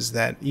baseball is,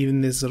 that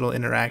even this little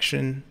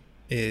interaction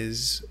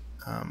is...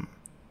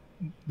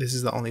 this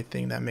is the only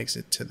thing that makes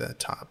it to the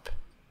top.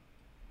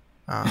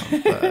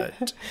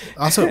 But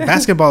also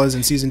basketball is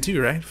in season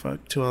 2, right?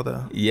 Fuck to all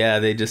the... Yeah,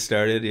 they just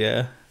started.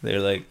 Yeah,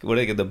 they're like, what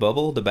do they get, the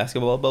bubble, the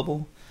basketball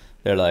bubble?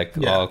 They're like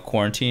all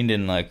quarantined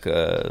in like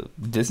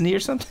Disney or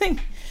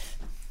something.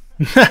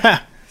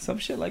 Some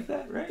shit like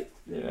that, right?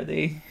 Are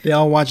they? They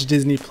all watch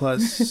Disney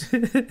Plus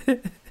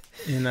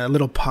in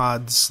little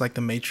pods like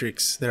the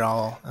Matrix. They're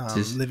all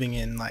living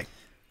in like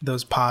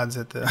those pods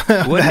at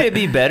the... Wouldn't it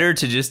be better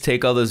to just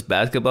take all those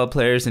basketball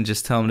players and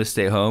just tell them to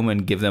stay home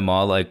and give them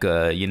all like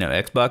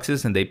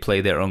Xboxes and they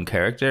play their own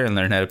character and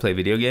learn how to play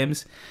video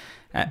games?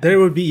 There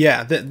would be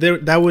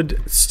that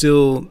would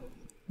still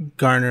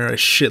garner a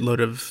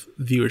shitload of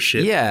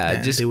viewership.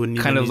 Yeah, just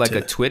kind of like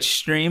a Twitch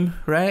stream,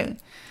 right?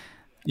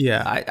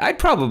 Yeah, I'd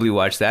probably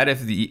watch that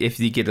if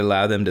you could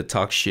allow them to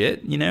talk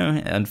shit,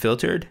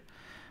 unfiltered.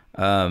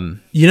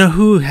 You know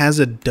who has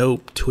a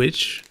dope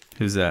Twitch?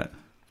 Who's that?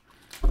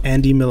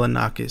 Andy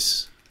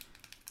Milonakis.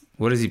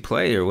 What does he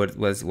play, or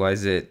why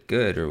is it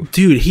good? Or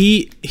dude,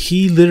 he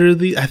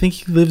literally, I think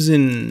he lives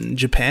in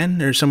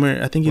Japan or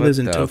somewhere. I think he lives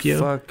in Tokyo.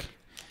 Fuck?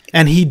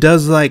 And he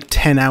does like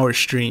 10-hour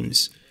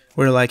streams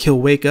where like he'll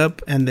wake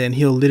up and then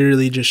he'll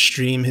literally just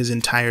stream his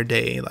entire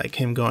day, like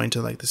him going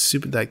to like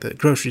the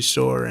grocery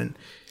store and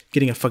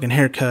getting a fucking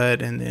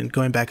haircut and then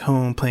going back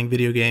home playing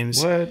video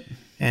games. What?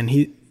 And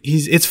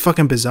it's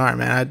fucking bizarre,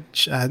 man.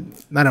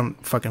 I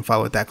don't fucking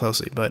follow it that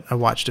closely, but I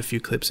watched a few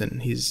clips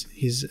and he's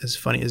as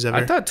funny as ever.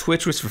 I thought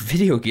Twitch was for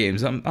video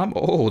games. I'm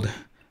old.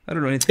 I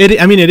don't know anything.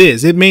 It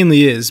is. It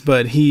mainly is,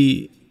 but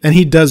he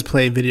does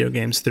play video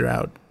games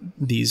throughout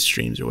these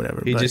streams or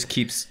whatever. He just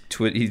keeps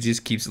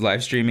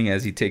live streaming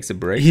as he takes a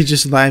break. He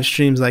just live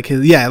streams like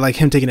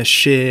him taking a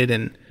shit,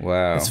 and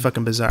wow, it's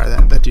fucking bizarre.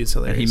 That dude's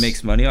hilarious. And he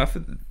makes money off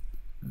of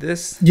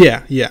this.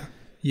 Yeah,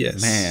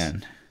 yes,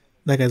 man.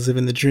 That guy's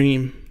living the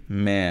dream.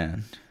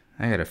 Man,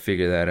 I gotta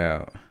figure that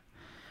out.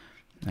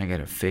 I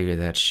gotta figure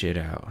that shit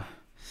out.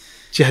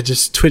 Yeah,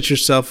 just Twitch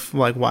yourself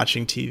like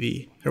watching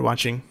TV or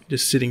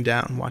just sitting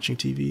down watching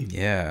TV.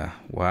 Yeah.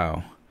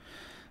 Wow.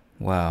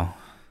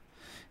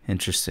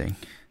 Interesting.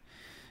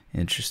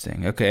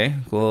 Interesting. Okay.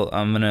 Well,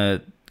 I'm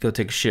gonna go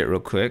take a shit real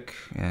quick.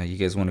 You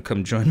guys want to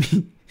come join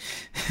me?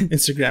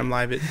 Instagram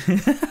live it.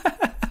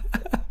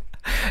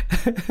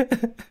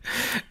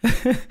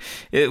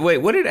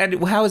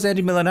 Wait, how is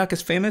Andy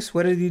Milonakis famous?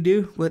 What did he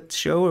do? What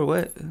show or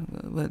what?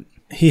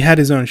 He had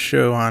his own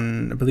show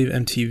on, I believe,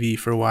 MTV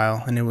for a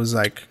while, and it was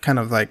like kind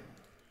of like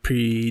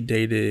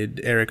predated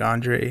Eric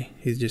Andre.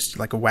 He's just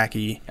like a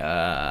wacky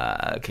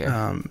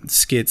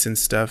skits and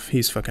stuff.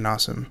 He's fucking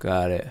awesome.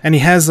 Got it. And he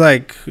has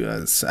like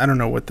I don't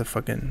know what the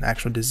fucking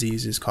actual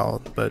disease is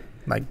called, but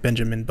like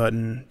Benjamin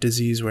Button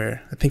disease,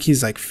 where I think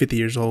he's like 50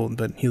 years old,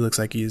 but he looks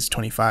like he's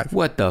 25.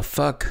 What the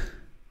fuck?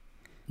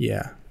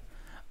 Yeah.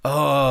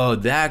 Oh,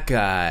 that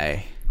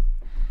guy.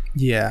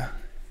 Yeah.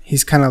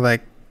 He's kind of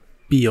like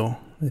Beal,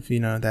 if you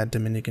know that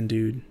Dominican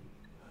dude.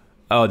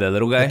 Oh, the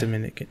little guy?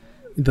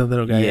 The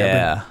little guy.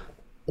 Yeah.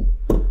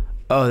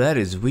 Oh, that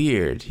is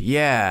weird.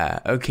 Yeah.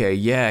 Okay.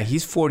 Yeah.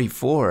 He's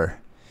 44.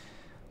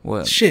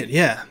 What? Shit.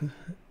 Yeah.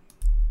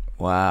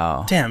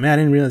 Wow. Damn, man. I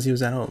didn't realize he was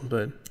that old,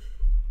 but.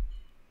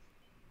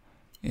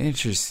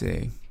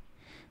 Interesting.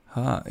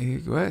 Huh.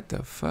 What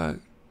the fuck?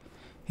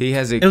 He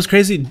has a. It was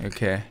crazy.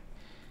 Okay.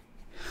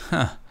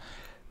 Huh.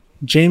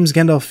 James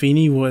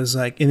Gandolfini was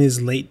like in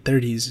his late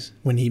 30s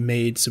when he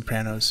made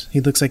Sopranos. He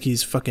looks like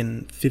he's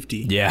fucking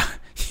 50. Yeah.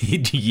 I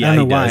don't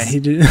know why. He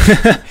did.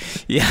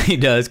 Yeah, he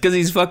does. Because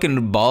he's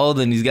fucking bald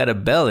and he's got a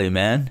belly,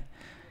 man.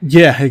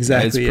 Yeah,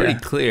 exactly. It's pretty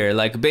clear.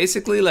 Like,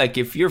 basically, like,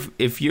 if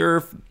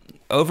you're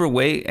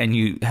overweight and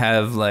you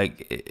have,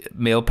 like,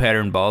 male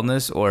pattern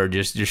baldness or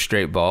just you're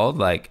straight bald,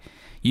 like,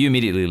 you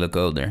immediately look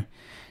older.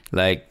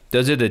 Like,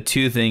 those are the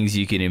two things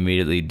you can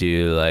immediately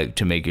do, like,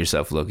 to make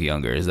yourself look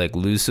younger. Is, like,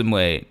 lose some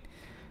weight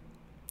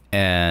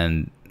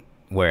and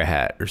wear a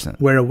hat or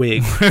something. Wear a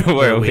wig.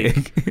 Wear a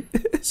wig.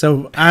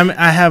 So I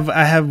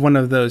have one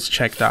of those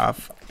checked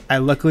off. I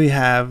luckily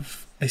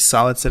have a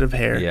solid set of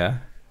hair. Yeah.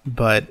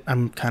 But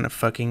I'm kind of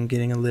fucking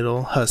getting a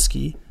little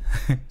husky.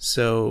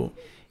 So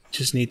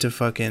just need to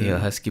fucking... Yeah,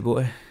 husky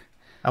boy.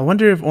 I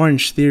wonder if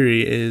Orange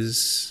Theory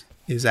is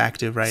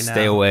active right now.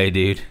 Stay away,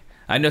 dude.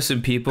 I know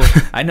some people.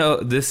 I know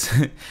this.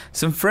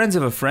 Some friends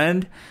of a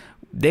friend.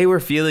 They were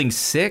feeling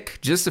sick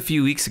just a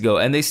few weeks ago,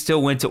 and they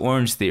still went to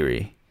Orange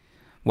Theory.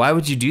 Why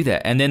would you do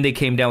that? And then they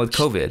came down with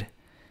COVID.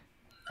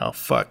 Oh,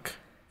 fuck.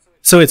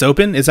 So it's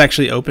open? It's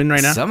actually open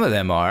right now? Some of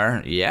them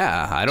are.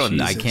 Yeah.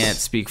 I can't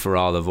speak for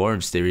all of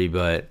Orange Theory,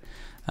 but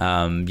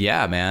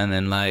yeah, man.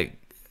 And like,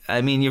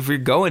 I mean, if you're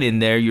going in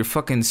there, you're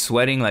fucking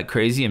sweating like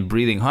crazy and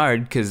breathing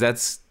hard because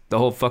that's the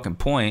whole fucking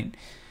point.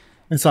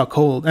 It's all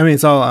cold. I mean,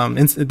 it's all,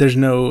 it's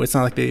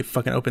not like they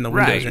fucking open the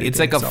windows or anything. It's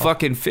like a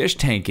fucking fish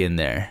tank in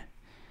there.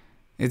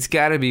 It's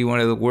got to be one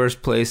of the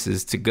worst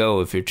places to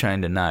go if you're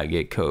trying to not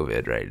get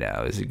COVID right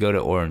now, is to go to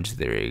Orange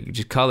Theory.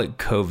 Just call it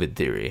COVID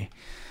Theory.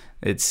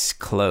 It's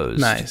closed.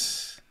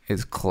 Nice.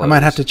 It's closed. I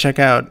might have to check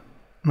out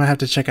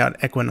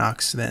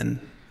Equinox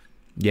then.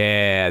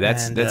 Yeah,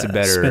 that's a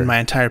better. Spend my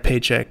entire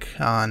paycheck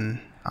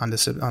on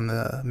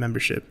the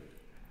membership.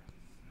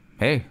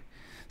 Hey,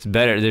 it's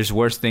better. There's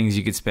worse things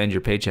you could spend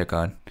your paycheck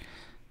on.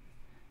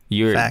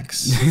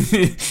 Facts.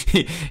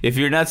 If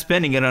you're not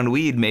spending it on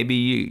weed, maybe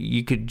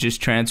you could just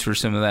transfer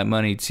some of that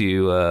money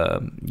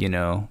to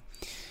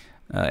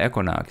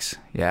Equinox.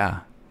 Yeah.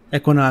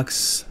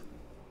 Equinox.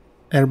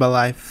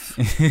 Herbalife.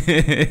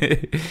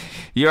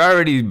 You're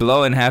already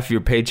blowing half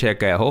your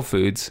paycheck at Whole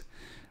Foods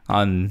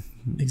on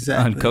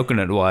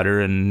coconut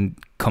water and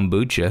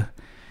kombucha.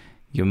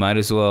 You might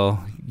as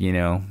well,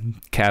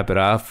 cap it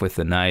off with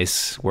a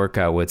nice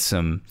workout with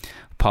some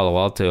Palo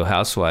Alto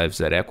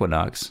housewives at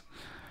Equinox.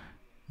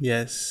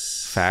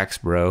 Yes. Facts,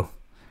 bro.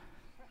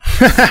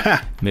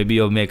 Maybe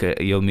you'll meet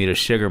a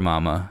sugar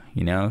mama,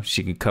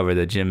 she can cover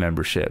the gym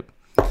membership.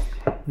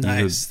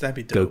 Nice. That'd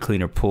be dope. Go clean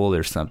her pool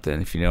or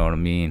something, if you know what I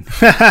mean.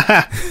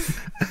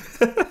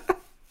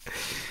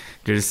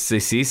 Just say,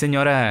 sí,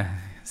 señora.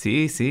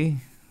 Sí.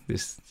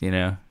 Just,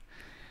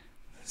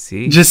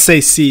 see. Just say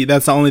sí.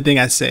 That's the only thing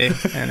I say.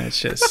 And it's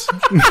just.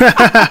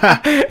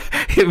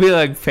 It'd be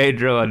like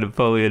Pedro on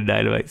Napoleon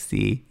Dynamite.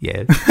 Sí,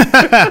 yes.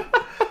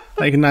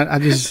 I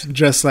just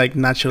dress like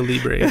Nacho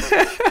Libre.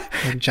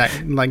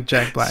 like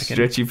Jack Black.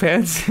 Stretchy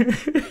pants?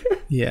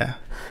 Yeah.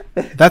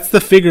 That's the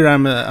figure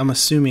I'm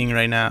assuming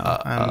right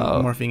now.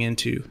 I'm morphing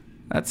into.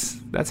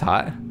 That's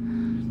hot,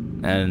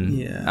 and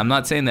yeah. I'm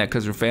not saying that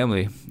because we're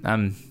family.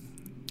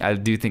 I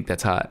do think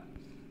that's hot.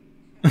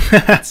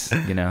 It's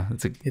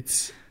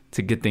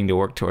a good thing to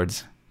work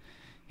towards.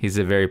 He's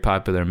a very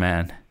popular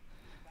man.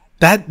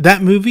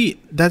 That movie.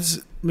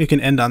 We can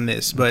end on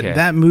this, but okay.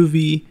 That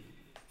movie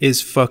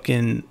is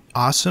fucking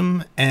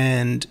awesome.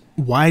 And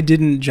why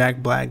didn't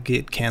Jack Black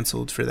get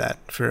canceled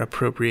for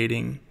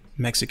appropriating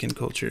Mexican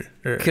culture?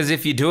 Because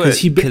if you do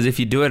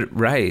it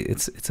right,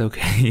 it's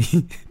okay.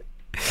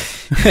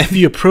 If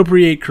you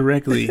appropriate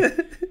correctly,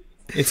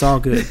 it's all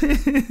good.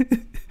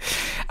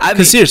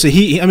 Because seriously,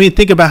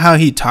 think about how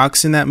he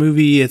talks in that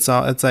movie. It's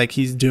like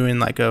he's doing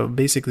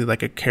basically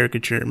like a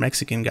caricature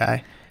Mexican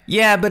guy.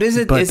 Yeah, but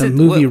the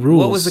movie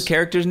rules. What was the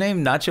character's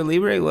name? Nacho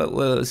Libre? What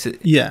was it?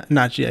 Yeah,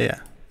 Nacho. Yeah.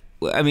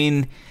 I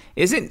mean,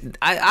 isn't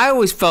I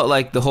always felt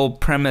like the whole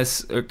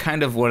premise, or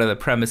kind of one of the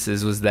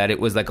premises, was that it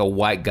was like a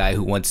white guy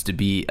who wants to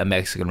be a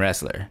Mexican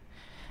wrestler,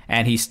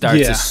 and he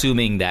starts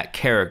assuming that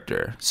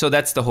character. So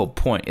that's the whole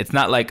point. It's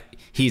not like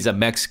he's a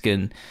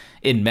Mexican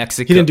in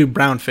Mexico. He didn't do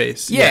brown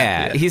face.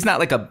 Yeah. He's not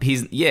like so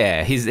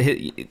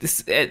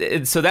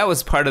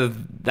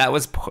that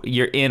was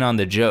you're in on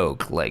the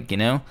joke, like, you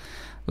know,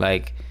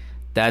 like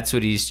that's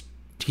what he's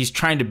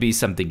trying to be,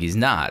 something he's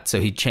not. So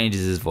he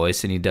changes his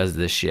voice and he does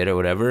this shit or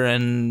whatever,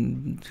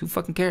 and who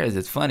fucking cares?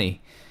 It's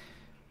funny.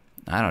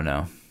 I don't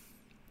know.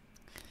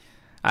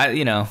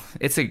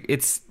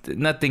 It's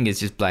nothing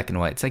is just black and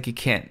white. It's like you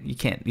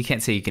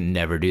can't say you can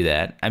never do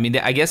that. I mean,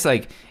 I guess,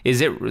 like,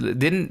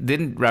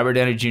 didn't Robert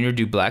Downey Jr.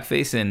 do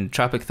blackface in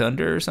Tropic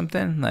Thunder or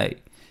something?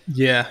 Like,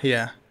 yeah. He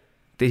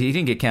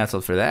didn't get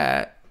canceled for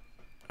that,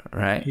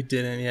 right? He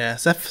didn't. Yeah,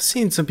 so I've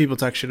seen some people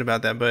talk shit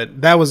about that,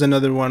 but that was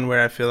another one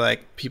where I feel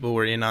like people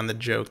were in on the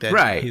joke that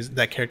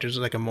that character's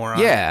like a moron.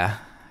 Yeah,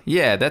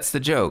 that's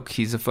the joke.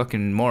 He's a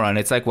fucking moron.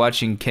 It's like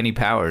watching Kenny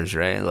Powers,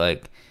 right?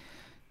 Like,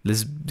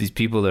 these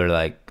people are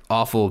like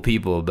awful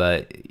people,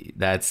 but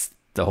that's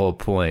the whole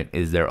point,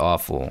 is they're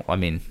awful. I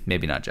mean,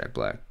 maybe not Jack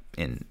Black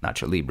in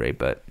Nacho Libre,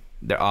 but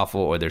they're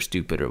awful or they're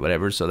stupid or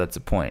whatever. So that's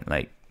the point.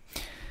 Like,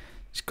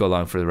 just go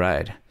along for the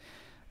ride.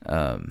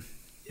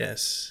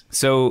 Yes.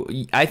 So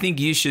I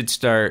think you should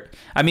start.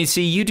 I mean,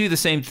 see, you do the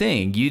same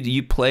thing.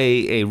 You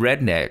play a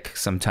redneck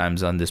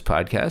sometimes on this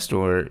podcast,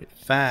 or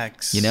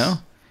facts. You know,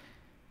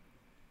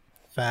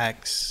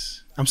 facts.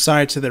 I'm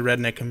sorry to the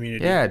redneck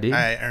community. Yeah, dude.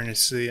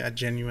 I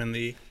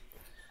genuinely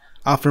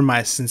offer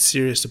my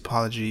sincerest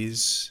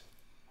apologies.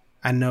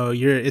 I know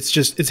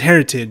it's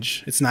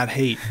heritage. It's not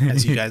hate,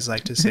 as you guys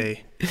like to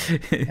say.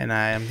 And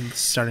I am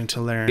starting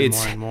to learn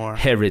more and more.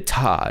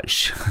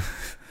 Heritage.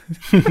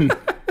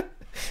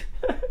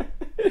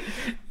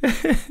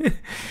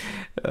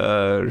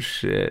 Oh,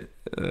 shit.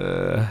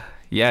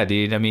 Yeah,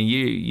 dude. I mean,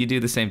 you do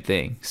the same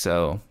thing.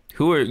 So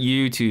who are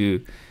you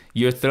to...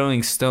 You're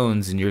throwing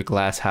stones in your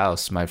glass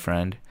house, my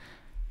friend.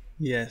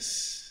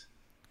 Yes.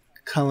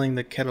 Culling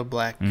the kettle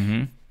black.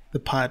 Mm-hmm. The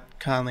pot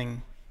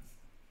calling.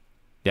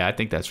 Yeah, I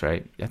think that's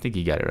right. I think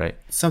you got it right.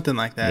 Something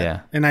like that.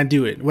 Yeah. And I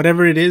do it.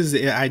 Whatever it is,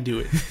 I do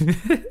it.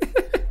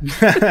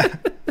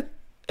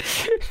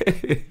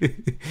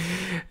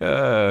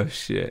 Oh,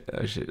 shit.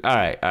 All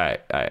right.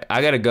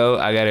 I gotta go.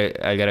 I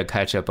gotta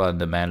catch up on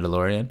The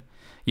Mandalorian.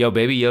 Yo,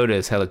 Baby Yoda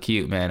is hella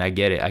cute, man. I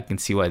get it. I can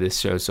see why this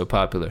show is so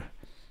popular.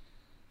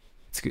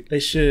 They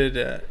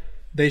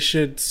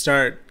should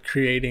start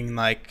creating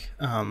like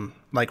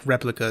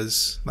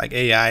replicas, like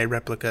AI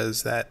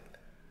replicas that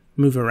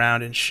move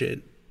around and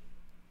shit.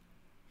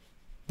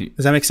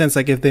 Does that make sense?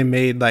 Like, if they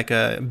made like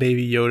a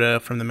Baby Yoda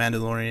from The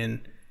Mandalorian,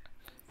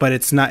 but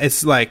it's not.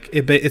 It's like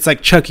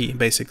Chucky,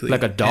 basically,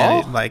 like a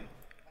doll, like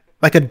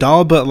a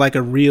doll, but like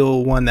a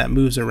real one that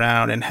moves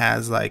around and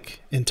has like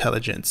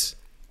intelligence.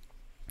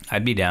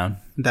 I'd be down.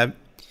 That'd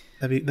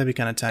be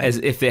kind of tight. As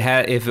if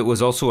it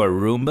was also a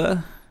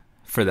Roomba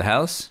for the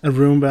house. A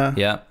Roomba.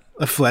 Yeah.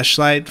 A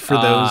fleshlight for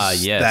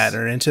those that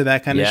are into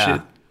that kind of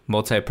shit.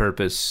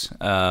 Multi-purpose.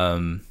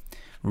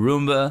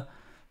 Roomba,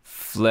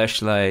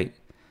 fleshlight,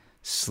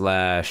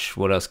 /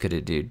 what else could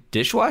it do?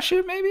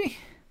 Dishwasher, maybe?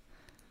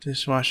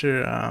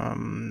 Dishwasher,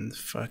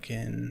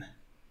 fucking...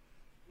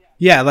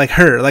 Yeah, like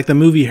Her. Like the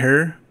movie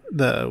Her,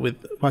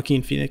 with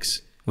Joaquin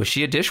Phoenix. Was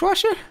she a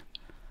dishwasher?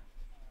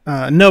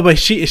 No, but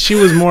she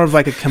was more of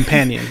like a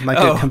companion,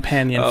 a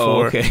companion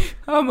for. Okay.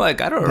 I'm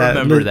like, I don't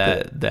remember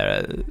that.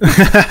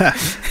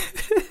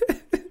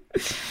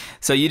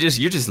 So you're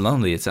just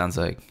lonely. It sounds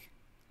like.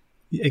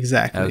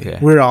 Exactly. Okay.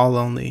 We're all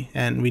lonely,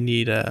 and we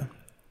need a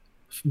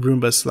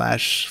Roomba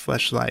 /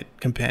 fleshlight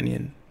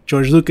companion.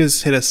 George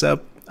Lucas, hit us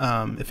up.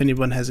 If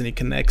anyone has any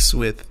connects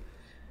with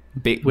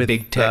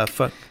big tech,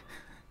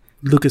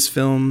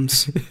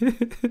 Lucasfilms,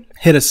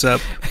 hit us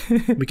up.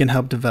 We can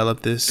help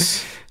develop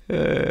this.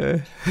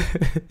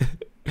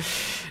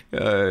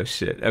 Oh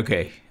shit.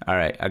 Okay. All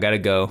right. I gotta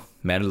go.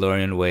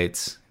 Mandalorian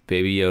waits.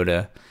 Baby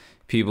Yoda.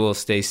 People,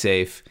 stay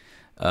safe.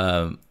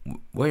 Wear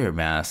your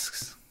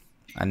masks.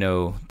 I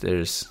know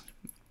there's,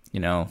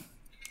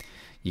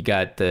 you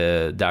got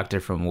the doctor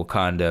from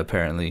Wakanda,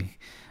 apparently,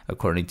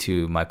 according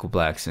to Michael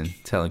Blackson,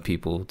 telling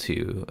people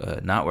to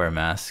not wear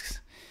masks.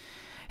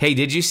 Hey,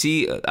 did you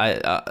see?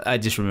 I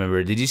just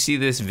remembered. Did you see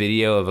this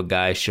video of a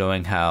guy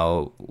showing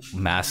how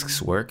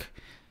masks work?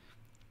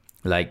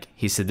 Like,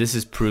 he said, this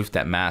is proof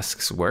that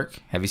masks work.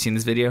 Have you seen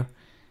this video?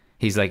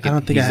 He's like,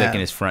 in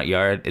his front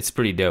yard. It's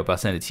pretty dope. I'll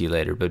send it to you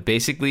later. But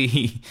basically,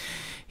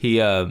 he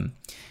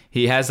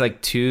has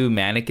like 2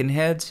 mannequin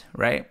heads,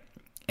 right?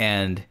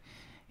 And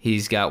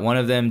he's got one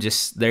of them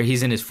just there.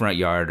 He's in his front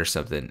yard or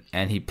something,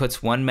 and he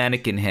puts one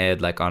mannequin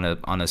head like on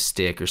a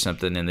stick or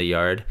something in the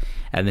yard,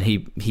 and then he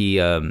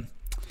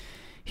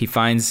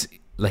finds,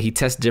 like, he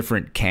tests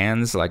different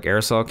cans, like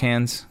aerosol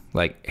cans,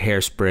 like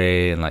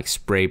hairspray and like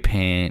spray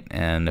paint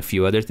and a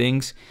few other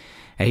things,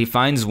 and he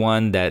finds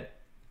one that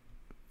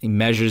he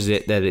measures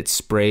it that it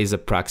sprays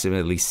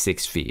approximately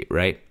 6 feet,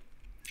 right?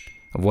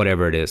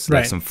 whatever it is,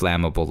 like some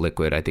flammable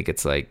liquid. I think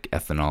it's like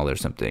ethanol or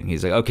something.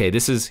 He's like, okay,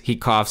 he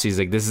coughs. He's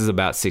like, this is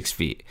about 6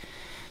 feet.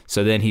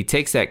 So then he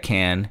takes that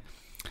can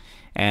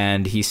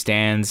and he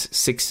stands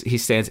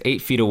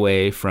 8 feet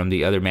away from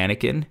the other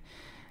mannequin.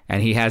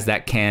 And he has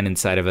that can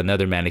inside of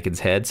another mannequin's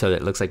head, so that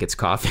it looks like it's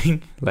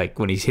coughing, like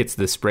when he hits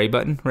the spray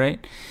button,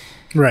 right?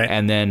 Right.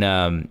 And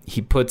then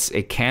he puts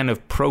a can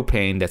of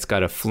propane that's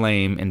got a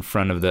flame in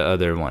front of the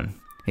other one.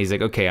 He's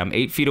like, okay, I'm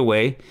 8 feet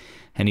away,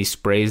 and he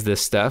sprays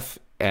this stuff,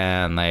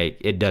 and like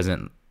it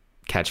doesn't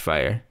catch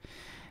fire.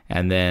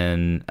 And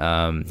then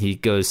he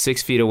goes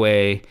 6 feet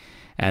away,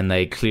 and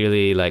like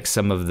clearly like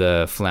some of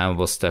the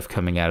flammable stuff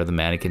coming out of the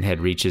mannequin head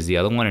reaches the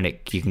other one, and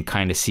you can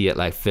kind of see it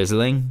like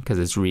fizzling because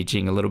it's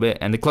reaching a little bit.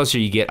 And the closer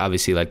you get,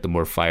 obviously, like the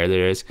more fire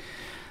there is.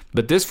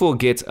 But this fool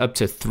gets up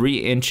to 3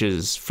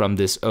 inches from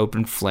this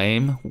open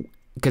flame,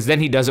 because then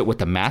he does it with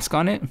the mask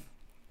on it,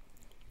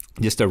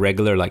 just a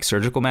regular like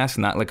surgical mask,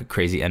 not like a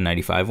crazy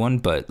N95 one,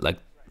 but like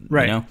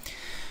you know.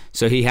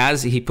 So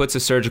he puts a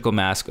surgical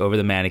mask over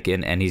the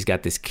mannequin, and he's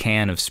got this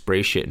can of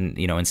spray shit,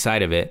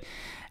 inside of it.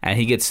 And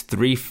he gets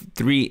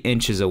 3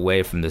 inches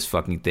away from this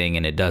fucking thing,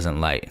 and it doesn't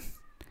light.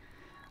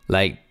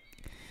 Like,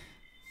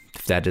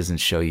 if that doesn't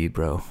show you,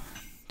 bro.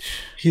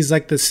 He's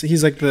like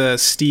the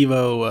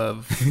Steve-O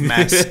of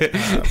mask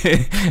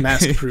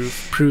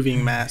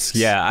proving masks.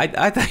 Yeah,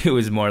 I thought it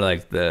was more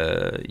like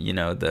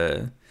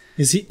the.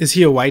 Is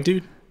he a white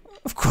dude?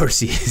 Of course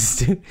he is,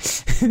 dude.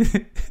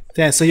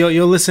 Yeah, so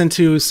you'll listen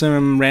to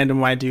some random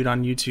white dude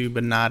on YouTube,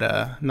 but not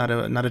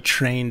a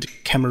trained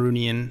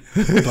Cameroonian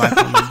black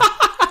woman.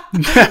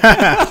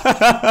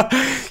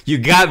 You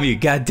got me,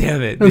 god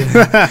damn it.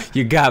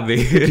 You got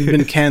me. You've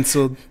been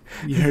canceled.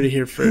 You heard it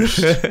here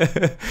first.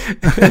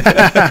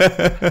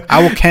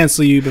 I will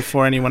cancel you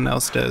before anyone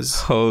else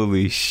does.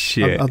 Holy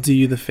shit. I'll do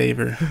you the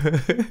favor.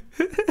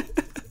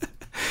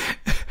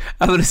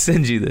 I'm gonna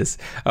send you this.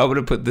 I'm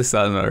gonna put this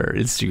on our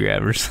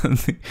Instagram or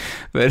something.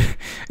 But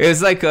it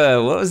was like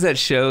what was that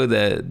show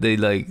that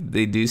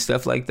they do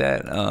stuff like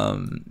that?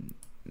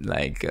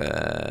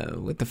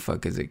 What the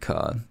fuck is it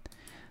called?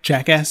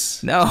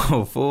 Jackass?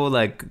 No, fool.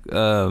 Like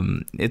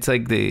it's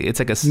like a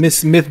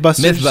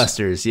Mythbusters.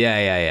 Mythbusters.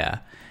 Yeah.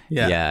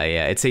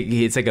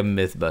 It's like a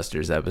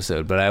Mythbusters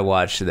episode. But I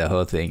watched the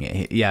whole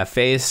thing. Yeah,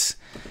 face,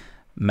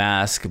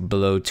 mask,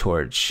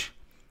 blowtorch,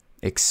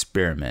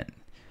 experiment.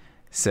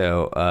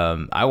 So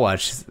I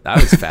was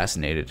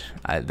fascinated.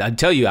 I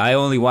tell you, I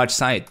only watch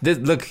science.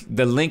 Look,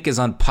 the link is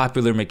on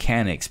Popular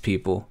Mechanics,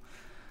 people.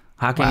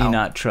 How can you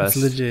not trust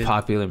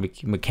Popular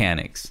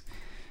Mechanics?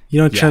 You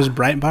don't trust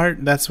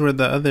Breitbart? That's where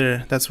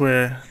the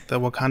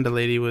Wakanda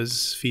lady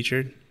was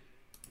featured.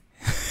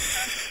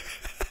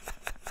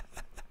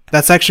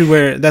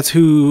 That's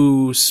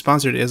who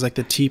sponsored it. Is like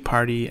the Tea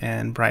Party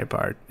and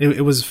Breitbart.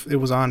 It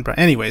was on.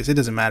 Anyways, it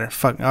doesn't matter.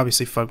 Fuck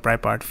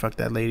Breitbart. Fuck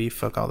that lady.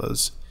 Fuck all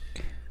those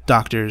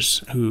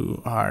doctors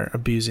who are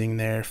abusing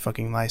their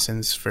fucking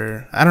license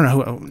for, I don't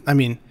know who. I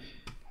mean,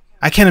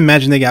 I can't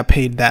imagine they got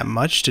paid that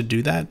much to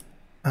do that.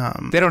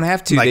 They don't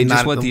have to. They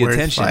just want the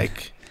attention.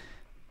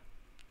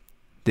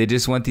 They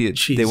just want the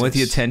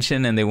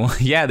attention, and they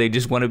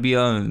just want to be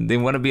on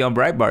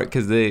Breitbart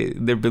because they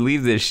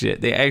believe this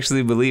shit. They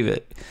actually believe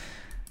it.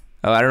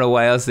 Oh, I don't know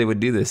why else they would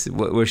do this.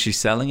 Was she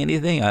selling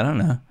anything? I don't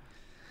know.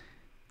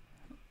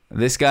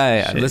 This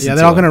guy,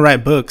 they're all gonna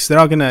write books. They're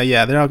all gonna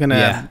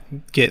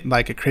get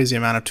like a crazy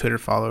amount of Twitter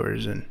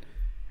followers and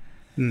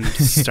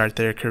start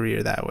their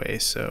career that way.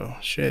 So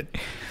shit. I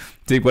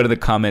think one of the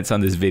comments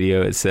on this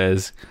video, it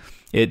says,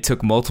 "It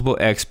took multiple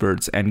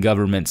experts and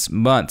governments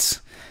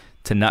months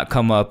to not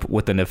come up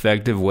with an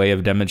effective way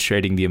of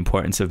demonstrating the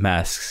importance of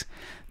masks.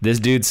 This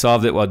dude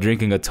solved it while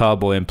drinking a tall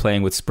boy and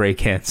playing with spray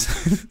cans."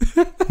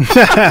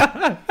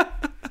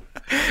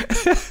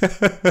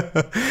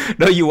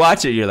 No, you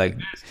watch it, you're like,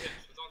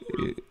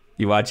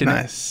 you watching it?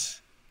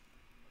 Nice.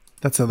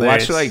 That's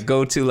hilarious. Watch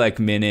go to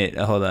minute.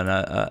 Hold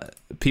on,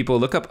 people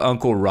look up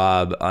Uncle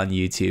Rob on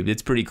YouTube.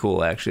 It's pretty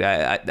cool, actually.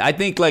 I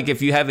think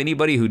if you have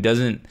anybody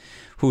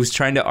who's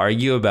trying to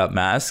argue about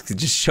masks,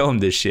 just show them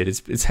this shit.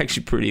 It's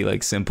actually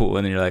pretty simple,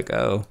 and you're like,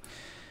 oh,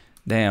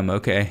 damn,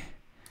 okay.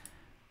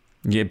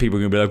 Yeah, people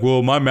are gonna be like,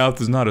 well, my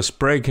mouth is not a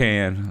spray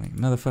can. I'm like,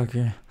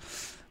 motherfucker.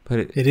 But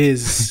it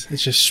is.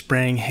 It's just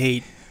spraying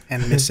hate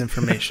and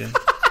misinformation.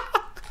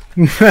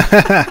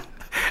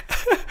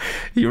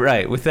 You're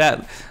right. With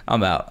that,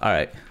 I'm out. All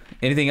right.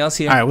 Anything else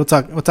here? All right, we'll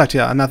talk to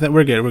y'all. Nothing.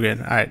 We're good.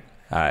 All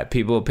right.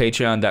 People,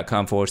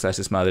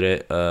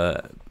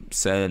 patreon.com/desmadre.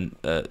 Send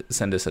us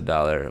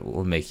 $1.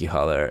 We'll make you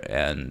holler,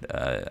 and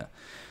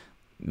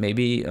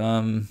maybe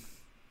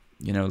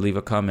leave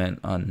a comment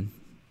on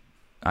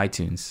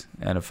iTunes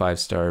and a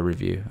 5-star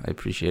review. I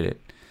appreciate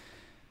it.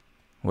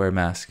 Wear a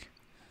mask.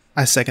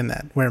 I second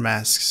that. Wear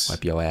masks.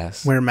 Wipe your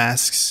ass. Wear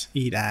masks.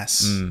 Eat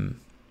ass.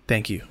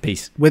 Thank you.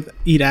 Peace.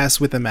 Eat ass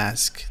with a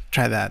mask.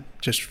 Try that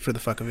just for the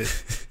fuck of it.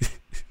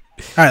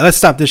 All right, let's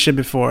stop this shit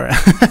before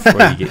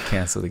you get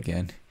canceled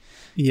again.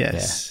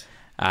 Yes.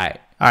 Yeah. All right.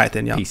 All right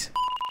then, y'all. Peace.